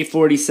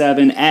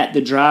AK-47 at the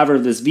driver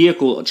of this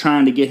vehicle,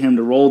 trying to get him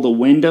to roll the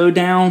window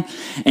down,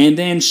 and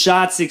then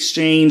shots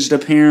exchanged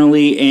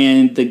apparently,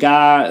 and the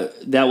guy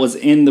that was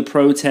in the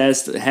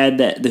protest who had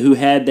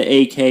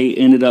the AK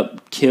ended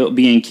up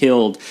being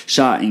killed,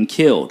 shot and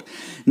killed.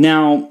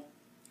 Now,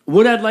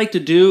 what I'd like to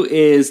do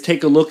is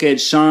take a look at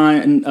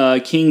Sean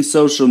King's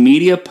social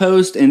media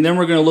post, and then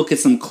we're going to look at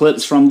some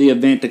clips from the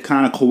event to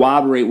kind of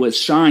corroborate what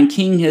Sean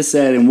King has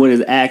said and what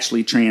has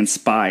actually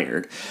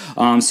transpired.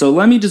 So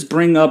let me just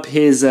bring up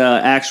his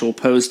actual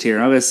post here.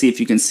 I'm going to see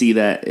if you can see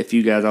that. If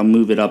you guys, I'll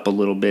move it up a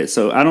little bit.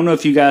 So I don't know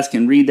if you guys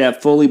can read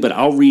that fully, but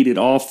I'll read it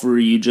all for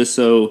you just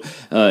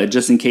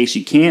in case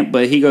you can't.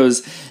 But he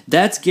goes,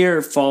 "That's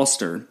Garrett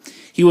Foster.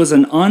 He was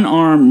an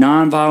unarmed,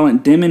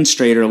 nonviolent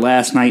demonstrator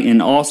last night in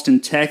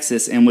Austin,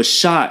 Texas, and was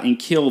shot and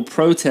killed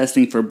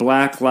protesting for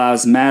Black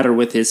Lives Matter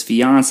with his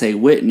fiancée,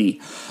 Whitney.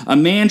 A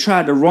man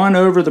tried to run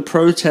over the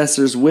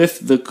protesters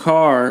with the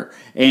car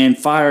and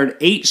fired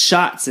 8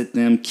 shots at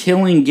them,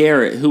 killing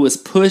Garrett, who was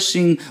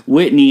pushing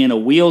Whitney in a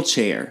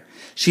wheelchair.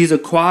 She's a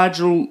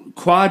quadruple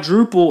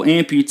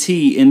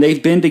amputee, and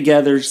they've been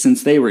together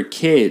since they were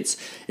kids.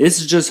 This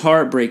is just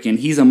heartbreaking.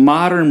 He's a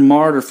modern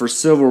martyr for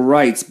civil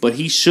rights, but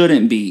he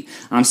shouldn't be.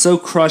 I'm so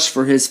crushed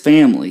for his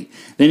family."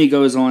 Then he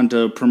goes on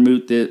to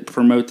promote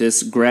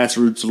this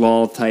grassroots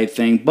law type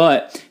thing.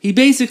 But he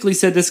basically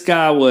said this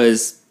guy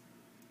was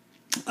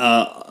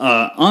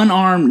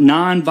unarmed,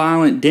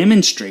 nonviolent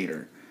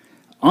demonstrator.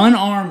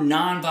 Unarmed,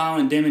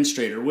 nonviolent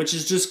demonstrator, which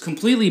is just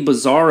completely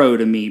bizarro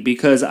to me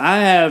because I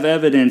have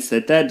evidence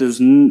that is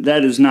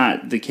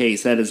not the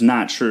case. That is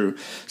not true.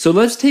 So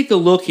let's take a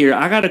look here.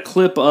 I got a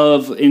clip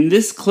and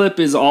this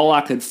clip is all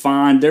I could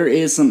find. There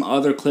is some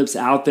other clips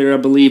out there, I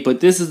believe,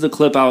 but this is the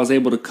clip I was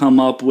able to come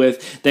up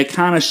with that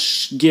kind of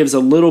gives a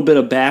little bit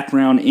of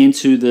background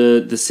into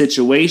the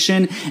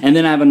situation, and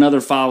then I have another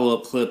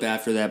follow-up clip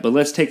after that. But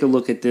let's take a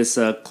look at this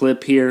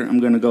clip here. I'm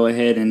going to go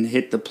ahead and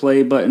hit the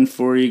play button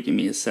for you. Give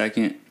me a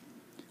second.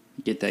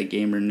 Get that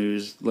Gamer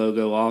News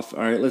logo off. All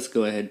right, let's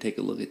go ahead and take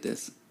a look at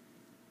this.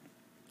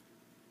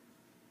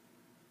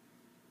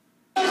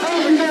 Every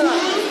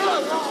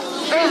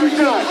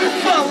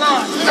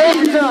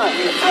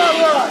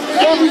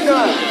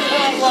time.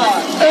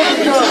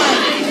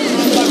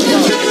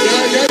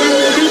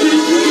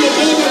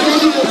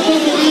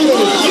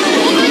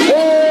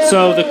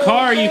 So the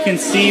car you can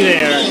see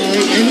there.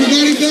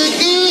 Everybody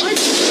back up.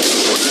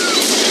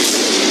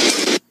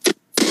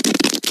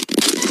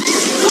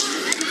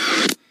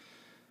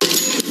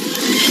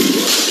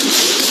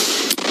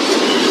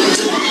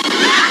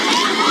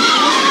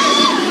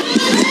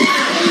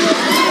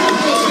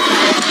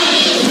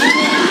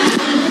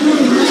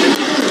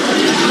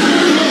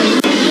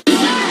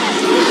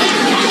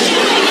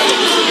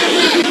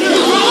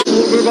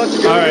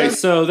 All right,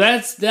 so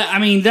that's that. I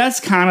mean, that's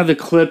kind of the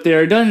clip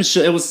there. It doesn't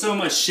show. It was so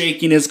much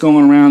shakiness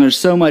going around. There's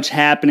so much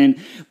happening.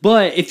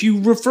 But if you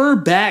refer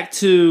back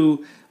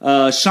to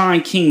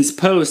Sean King's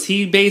post,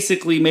 he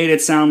basically made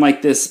it sound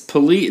like this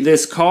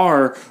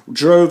car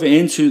drove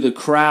into the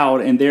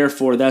crowd, and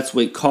therefore that's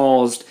what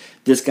caused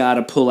this guy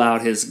to pull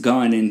out his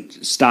gun and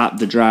stop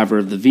the driver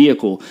of the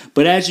vehicle.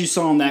 But as you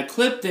saw in that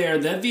clip there,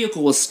 that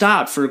vehicle was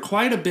stopped for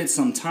quite a bit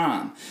some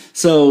time.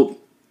 So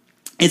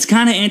it's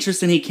kind of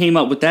interesting he came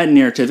up with that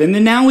narrative. And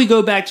then now we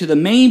go back to the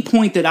main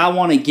point that I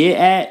want to get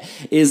at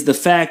is the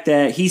fact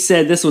that he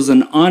said this was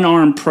an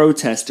unarmed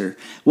protester.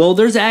 Well,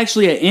 there's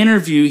actually an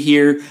interview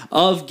here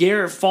of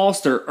Garrett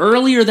Foster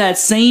earlier that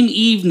same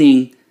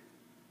evening,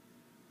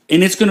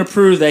 and it's going to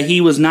prove that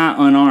he was not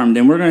unarmed.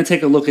 And we're going to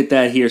take a look at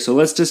that here. So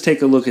let's just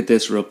take a look at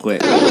this real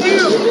quick.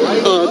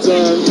 It's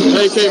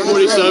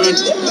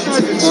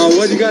AK-47.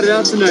 What you got it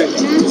out tonight?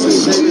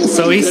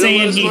 So he's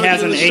saying he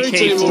has an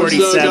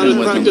AK-47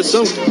 with him.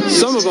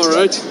 Some of our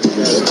rights. Do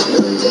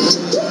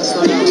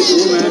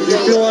you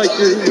feel like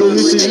you'll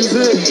need to use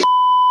it?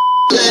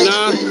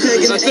 Nah,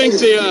 I think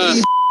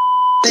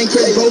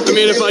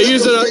if I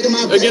use it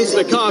against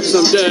the cops,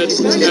 I'm dead.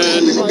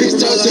 And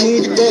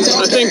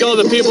I think all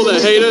the people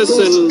that hate us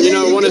and,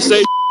 want to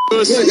say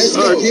us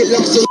are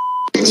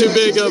too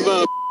big of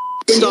a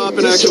stop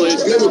and actually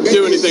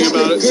do anything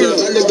about it. So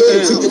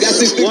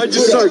why'd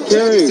you start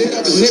carrying?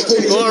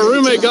 Well, our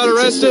roommate got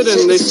arrested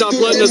and they stopped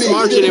letting us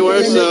march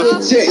anywhere,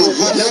 so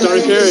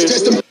started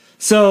carrying.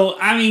 So,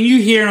 I mean, you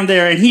hear him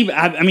there,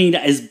 and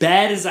as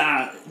bad as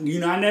I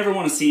never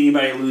want to see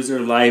anybody lose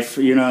their life.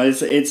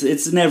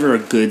 It's never a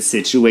good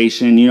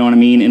situation, you know what I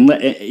mean?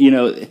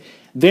 And,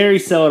 very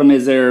seldom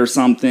is there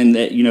something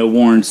that,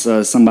 warrants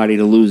somebody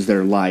to lose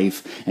their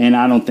life. And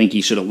I don't think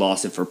he should have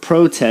lost it for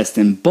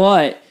protesting,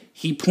 but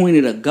he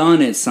pointed a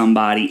gun at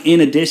somebody.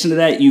 In addition to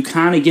that, you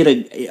kind of get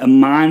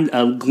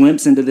a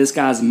glimpse into this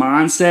guy's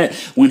mindset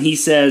when he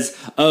says,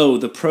 "Oh,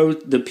 the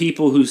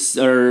people who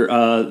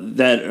are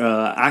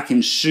that I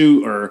can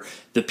shoot, or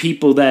the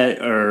people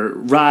that are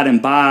riding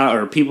by,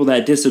 or people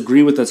that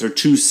disagree with us are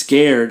too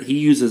scared." He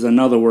uses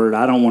another word.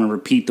 I don't want to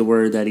repeat the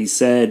word that he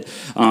said,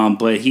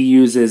 but he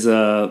uses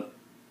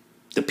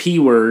the P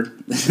word,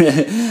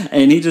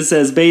 and he just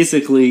says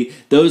basically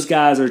those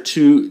guys are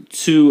too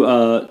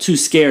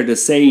scared to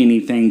say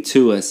anything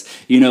to us.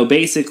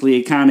 Basically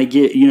it kind of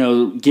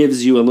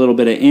gives you a little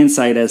bit of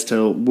insight as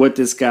to what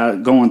this guy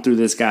going through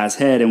this guy's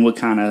head and what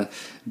kind of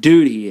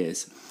dude he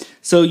is.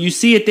 So you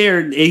see it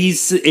there.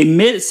 He's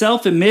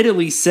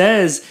self-admittedly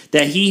says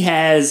that he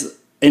has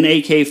an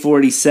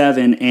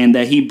AK-47 and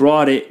that he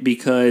brought it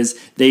because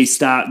they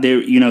stopped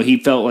there. He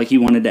felt like he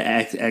wanted to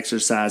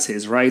exercise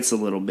his rights a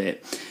little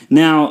bit.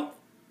 Now,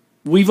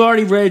 we've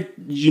already read,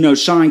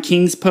 Shaun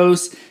King's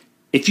post.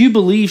 If you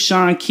believe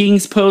Shaun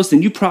King's post,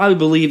 then you probably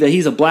believe that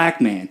he's a black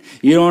man.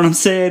 You know what I'm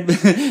saying?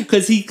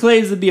 Because he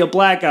claims to be a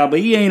black guy, but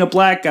he ain't a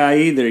black guy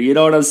either. You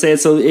know what I'm saying?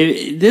 So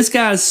this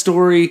guy's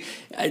story,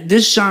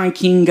 this Shaun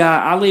King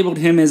guy, I labeled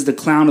him as the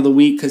clown of the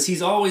week because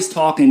he's always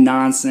talking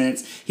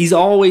nonsense. He's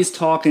always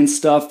talking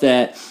stuff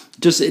that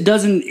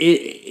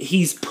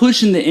he's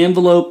pushing the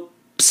envelope,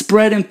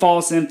 spreading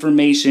false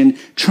information,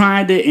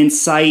 trying to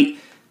incite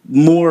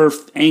more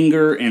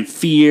anger and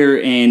fear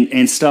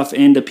and stuff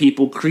into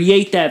people,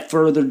 create that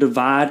further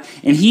divide.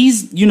 And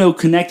he's,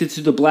 connected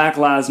to the Black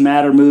Lives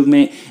Matter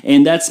movement,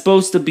 and that's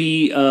supposed to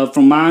be,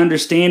 from my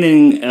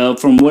understanding,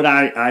 from what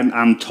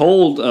I'm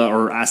told,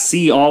 or I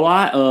see a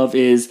lot of,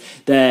 is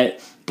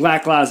that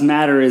Black Lives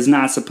Matter is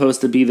not supposed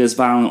to be this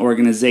violent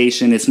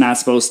organization. It's not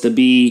supposed to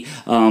be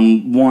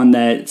one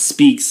that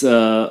speaks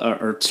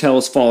or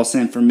tells false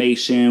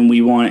information.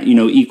 We want,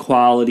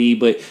 equality.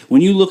 But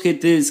when you look at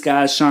this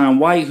guy, Shaun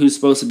White, who's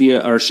supposed to be,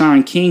 or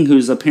Shaun King,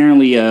 who's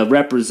apparently a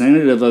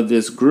representative of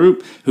this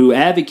group who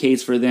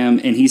advocates for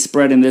them, and he's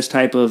spreading this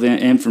type of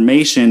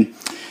information,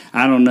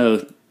 I don't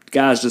know.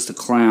 Guy's just a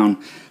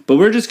clown. But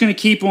we're just going to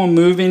keep on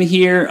moving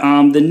here.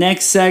 The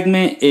next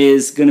segment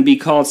is going to be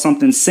called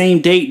something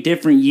same date,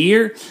 different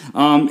year.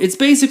 It's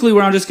basically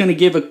where I'm just going to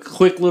give a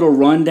quick little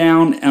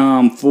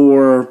rundown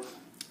for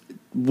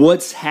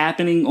what's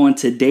happening on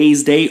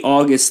today's date,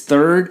 August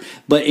 3rd,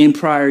 but in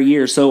prior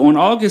years. So on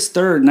August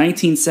 3rd,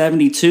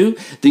 1972,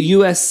 the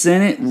U.S.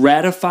 Senate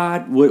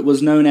ratified what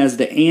was known as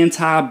the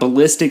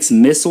Anti-Ballistics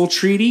Missile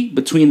Treaty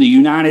between the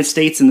United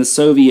States and the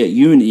Soviet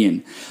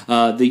Union.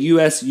 The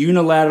U.S.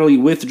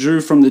 unilaterally withdrew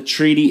from the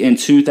treaty in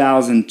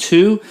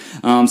 2002.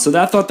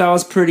 So I thought that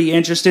was pretty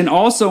interesting.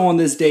 Also on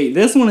this date,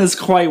 this one is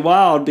quite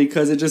wild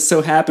because it just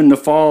so happened to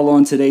fall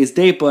on today's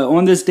date, but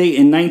on this date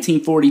in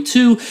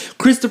 1942,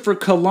 Christopher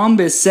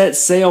Columbus set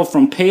sail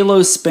from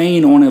Palos,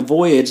 Spain on a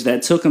voyage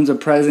that took him to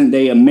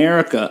present-day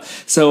America.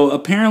 So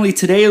apparently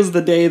today is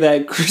the day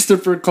that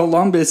Christopher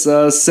Columbus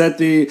set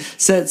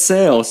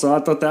sail. So I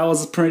thought that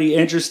was pretty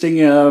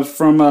interesting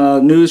from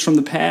news from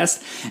the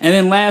past. And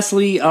then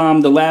lastly,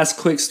 the last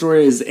quick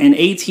story is in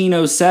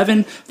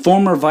 1807,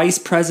 former Vice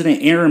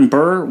President Aaron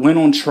Burr went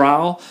on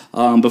trial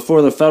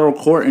before the federal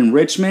court in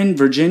Richmond,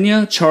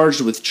 Virginia, charged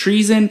with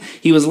treason.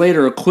 He was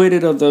later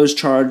acquitted of those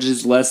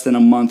charges less than a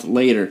month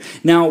later.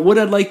 Now, what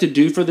I'd like to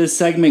do for this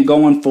segment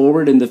going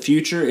forward in the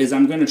future is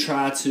I'm going to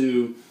try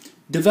to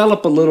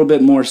develop a little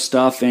bit more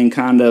stuff and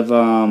kind of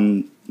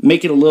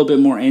make it a little bit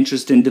more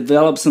interesting,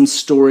 develop some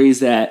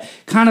stories that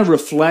kind of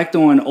reflect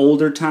on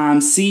older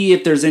times, see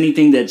if there's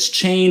anything that's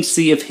changed,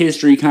 see if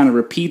history kind of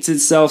repeats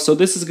itself. So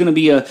this is going to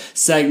be a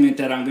segment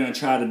that I'm going to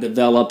try to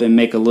develop and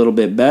make a little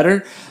bit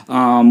better.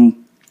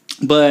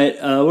 But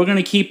we're going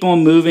to keep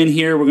on moving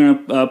here. We're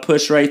going to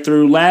push right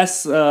through.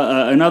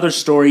 Another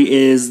story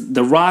is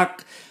The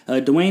Rock.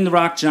 Dwayne The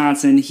Rock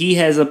Johnson, he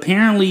has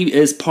apparently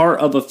is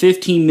part of a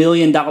 $15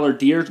 million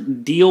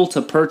deal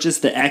to purchase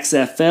the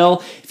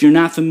XFL. If you're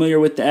not familiar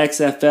with the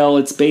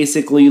XFL, it's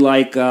basically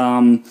like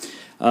a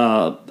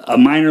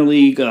minor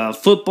league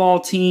football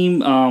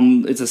team.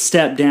 It's a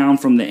step down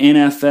from the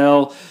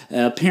NFL.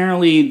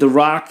 Apparently, The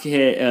Rock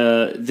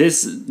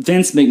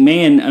Vince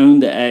McMahon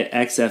owned the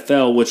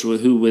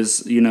XFL, who was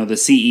the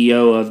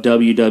CEO of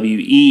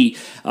WWE,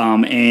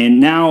 and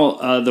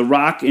now The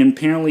Rock and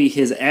apparently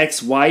his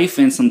ex-wife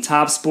and some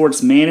top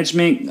sports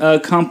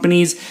management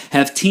companies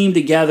have teamed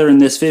together in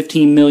this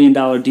 $15 million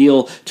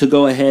deal to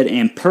go ahead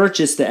and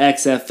purchase the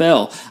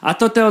XFL. I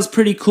thought that was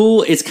pretty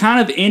cool. It's kind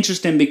of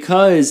interesting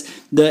because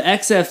the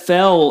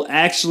XFL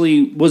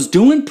actually was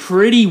doing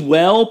pretty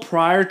well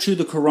prior to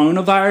the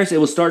coronavirus. It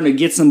was starting to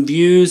get some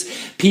views.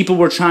 People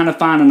were trying to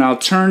find an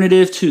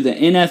alternative to the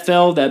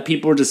NFL, that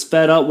people were just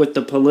fed up with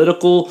the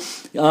political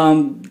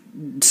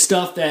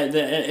stuff that the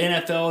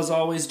NFL is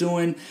always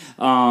doing.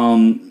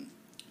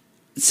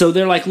 So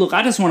they're like, look,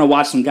 I just want to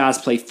watch some guys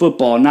play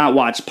football, not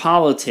watch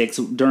politics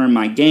during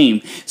my game.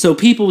 So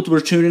people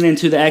were tuning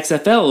into the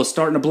XFL. It was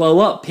starting to blow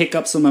up, pick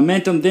up some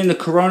momentum. Then the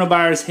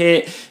coronavirus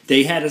hit.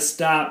 They had to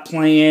stop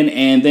playing,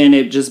 and then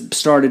it just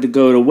started to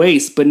go to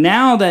waste. But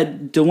now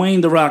that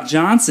Dwayne The Rock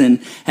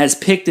Johnson has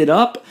picked it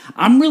up,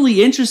 I'm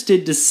really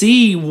interested to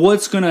see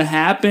what's going to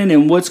happen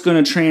and what's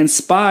going to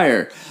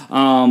transpire.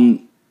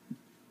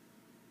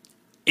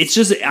 It's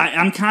just,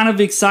 I'm kind of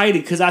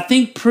excited because I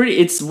think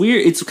it's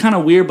weird. It's kind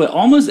of weird, but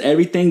almost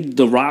everything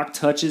The Rock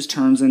touches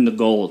turns into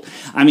gold.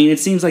 I mean, it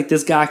seems like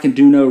this guy can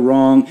do no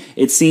wrong.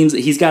 It seems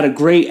that he's got a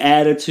great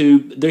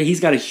attitude.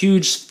 He's got a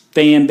huge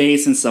fan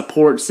base and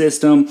support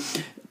system.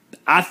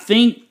 I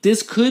think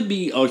this could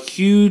be a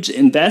huge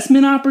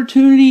investment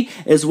opportunity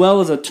as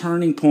well as a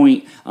turning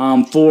point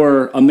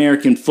for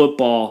American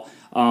football.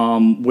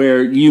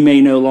 Where you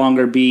may no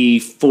longer be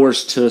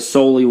forced to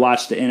solely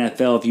watch the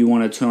NFL if you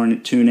want to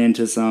tune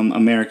into some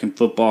American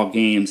football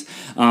games.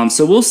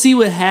 So we'll see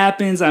what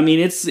happens. I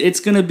mean, it's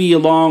going to be a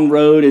long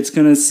road. It's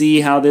going to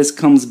see how this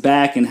comes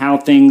back and how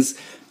things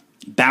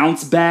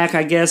bounce back,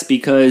 I guess,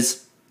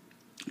 because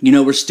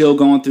we're still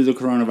going through the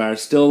coronavirus.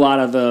 Still a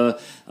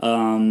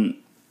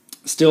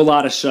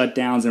lot of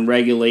shutdowns and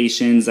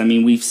regulations. I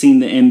mean, we've seen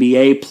the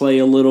NBA play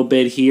a little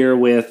bit here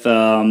with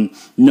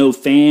no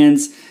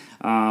fans.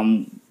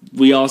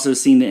 We also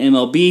seen the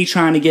MLB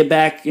trying to get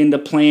back into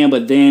playing,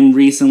 but then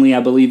recently, I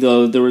believe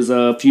there was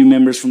a few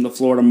members from the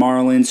Florida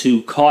Marlins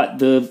who caught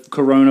the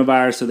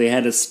coronavirus, so they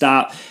had to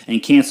stop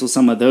and cancel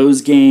some of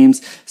those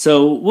games.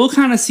 So we'll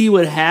kind of see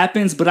what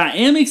happens, but I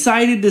am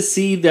excited to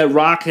see that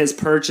Rock has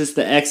purchased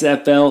the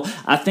XFL.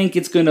 I think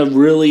it's going to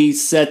really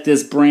set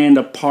this brand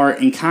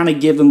apart and kind of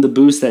give them the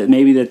boost that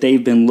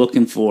they've been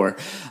looking for.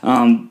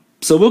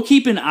 So we'll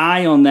keep an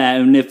eye on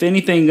that, and if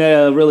anything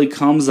really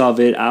comes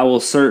of it, I will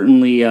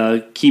certainly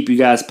keep you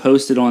guys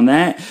posted on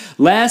that.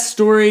 Last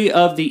story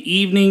of the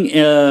evening,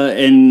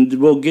 and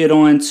we'll get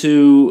on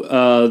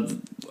to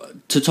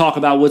talk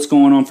about what's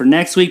going on for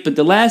next week. But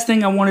the last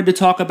thing I wanted to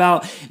talk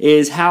about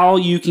is how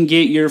you can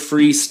get your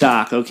free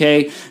stock,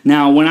 okay?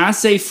 Now, when I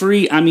say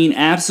free, I mean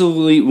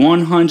absolutely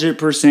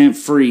 100%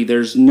 free.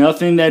 There's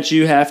nothing that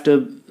you have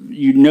to...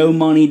 no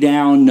money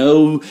down,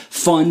 no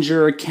fund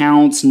your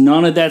accounts,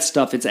 none of that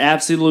stuff. It's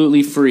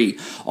absolutely free.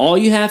 All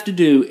you have to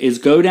do is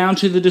go down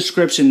to the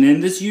description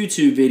in this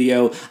YouTube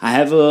video. I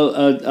have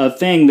a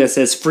thing that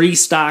says free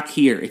stock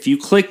here. If you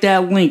click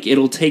that link,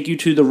 it'll take you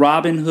to the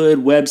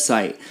Robinhood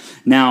website.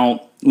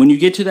 Now, when you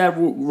get to that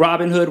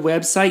Robinhood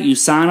website, you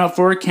sign up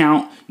for an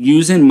account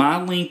using my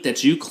link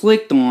that you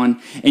clicked on,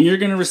 and you're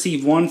going to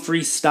receive one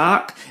free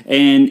stock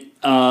and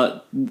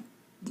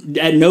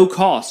at no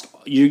cost.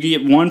 You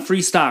get one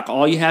free stock.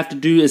 All you have to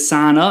do is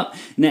sign up.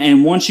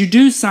 And once you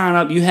do sign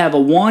up, you have a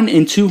 1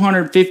 in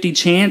 250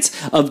 chance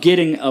of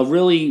getting a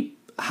really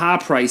high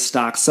price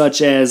stock,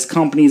 such as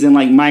companies in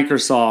like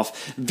Microsoft,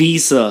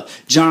 Visa,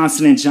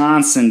 Johnson &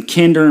 Johnson,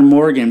 Kinder &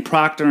 Morgan,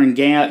 Procter &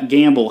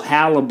 Gamble,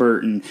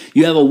 Halliburton.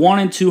 You have a 1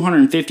 in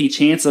 250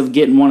 chance of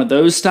getting one of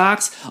those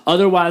stocks.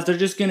 Otherwise, they're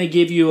just going to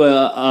give you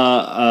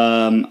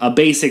a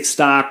basic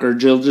stock, or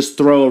they'll just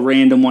throw a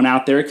random one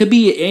out there. It could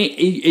be,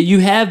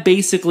 you have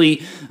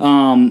basically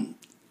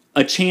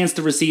a chance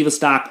to receive a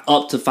stock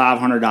up to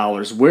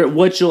 $500.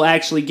 What you'll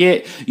actually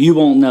get, you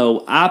won't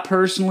know. I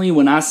personally,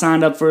 when I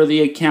signed up for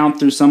the account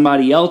through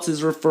somebody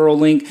else's referral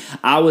link,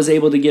 I was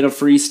able to get a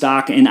free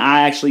stock, and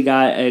I actually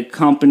got a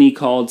company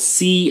called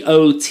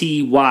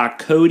COTY.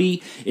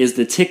 Cody is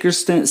the ticker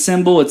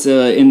symbol. It's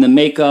in the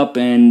makeup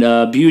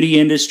and beauty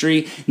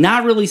industry.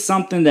 Not really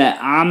something that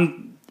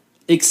I'm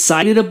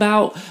excited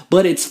about,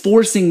 but it's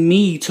forcing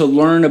me to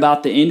learn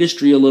about the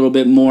industry a little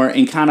bit more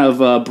and kind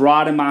of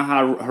broaden my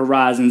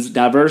horizons,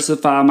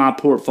 diversify my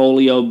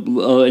portfolio,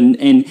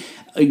 and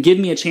give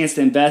me a chance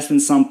to invest in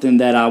something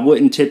that I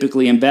wouldn't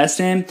typically invest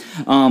in.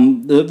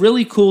 The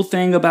really cool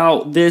thing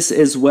about this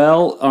as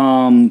well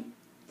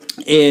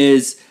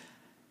is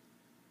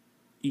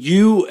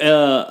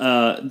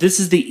this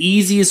is the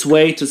easiest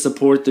way to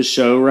support the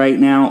show right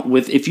now.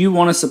 If you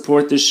want to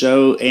support the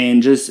show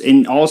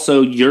and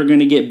also you're going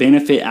to get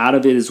benefit out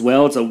of it as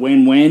well, it's a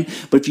win-win.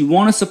 But if you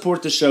want to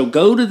support the show,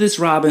 go to this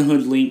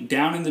Robinhood link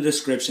down in the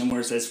description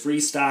where it says free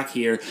stock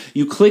here.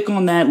 You click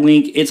on that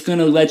link, it's going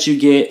to let you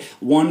get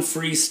one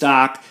free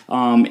stock,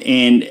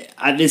 and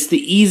it's the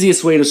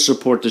easiest way to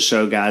support the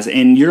show, guys.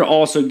 And you're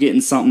also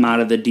getting something out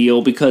of the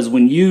deal because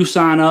when you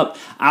sign up,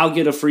 I'll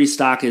get a free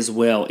stock as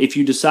well. If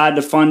you decide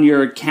to fund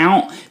your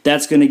account,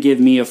 that's going to give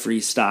me a free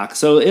stock.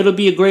 So it'll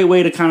be a great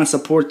way to kind of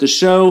support the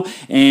show,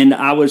 and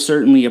I would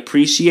certainly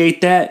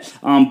appreciate that.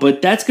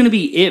 But that's going to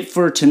be it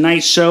for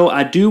tonight's show.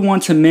 I do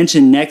want to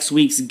mention next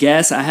week's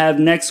guest. I have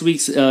next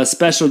week's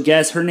special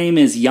guest. Her name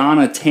is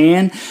Yana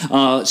Tan.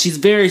 She's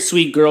a very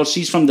sweet girl.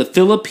 She's from the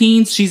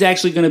Philippines. She's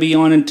actually going to be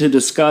on to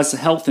discuss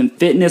health and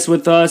fitness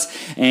with us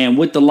and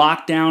what the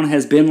lockdown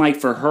has been like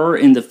for her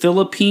in the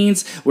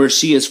Philippines, where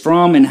she is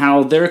from, and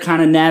how they're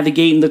kind of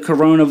navigating the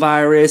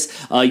coronavirus.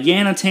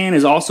 Yana Tan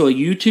is also a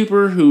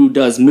YouTuber who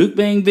does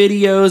mukbang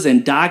videos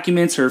and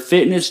documents her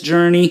fitness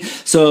journey.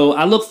 So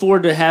I look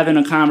forward to having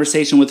a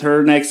conversation with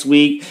her next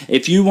week.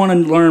 If you want to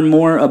learn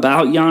more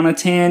about Yana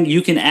Tan,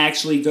 you can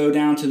actually go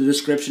down to the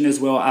description as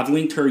well. I've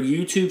linked her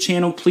YouTube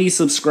channel. Please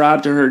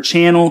subscribe to her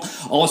channel.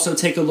 Also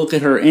take a look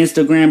at her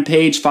Instagram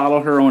page.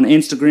 Follow her on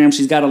Instagram.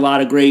 She's got a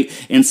lot of great,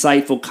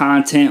 insightful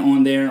content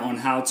on there on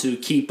how to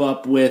keep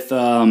up with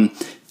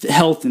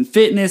health and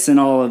fitness and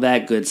all of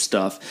that good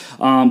stuff.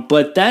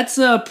 But that's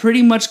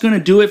pretty much going to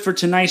do it for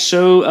tonight's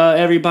show,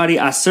 everybody.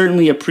 I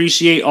certainly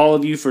appreciate all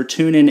of you for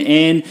tuning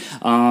in.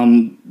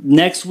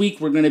 Next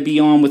week, we're going to be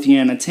on with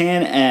Yana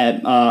Tan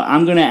at,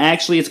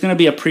 it's going to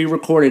be a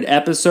pre-recorded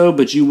episode,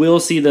 but you will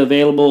see the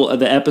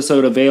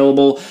episode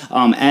available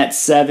at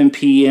 7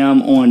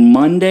 p.m. on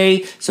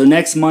Monday. So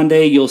next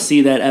Monday, you'll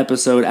see that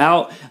episode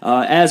out.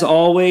 As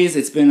always,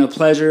 it's been a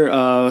pleasure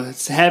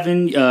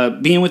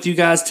being with you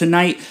guys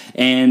tonight,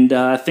 and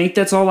I think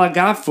that's all I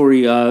got for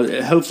you.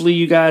 Hopefully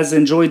you guys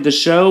enjoyed the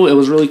show. It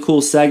was a really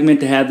cool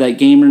segment to have that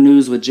gamer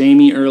news with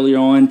Jamie earlier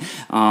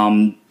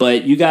on.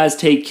 But you guys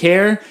take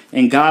care,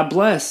 and God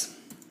bless.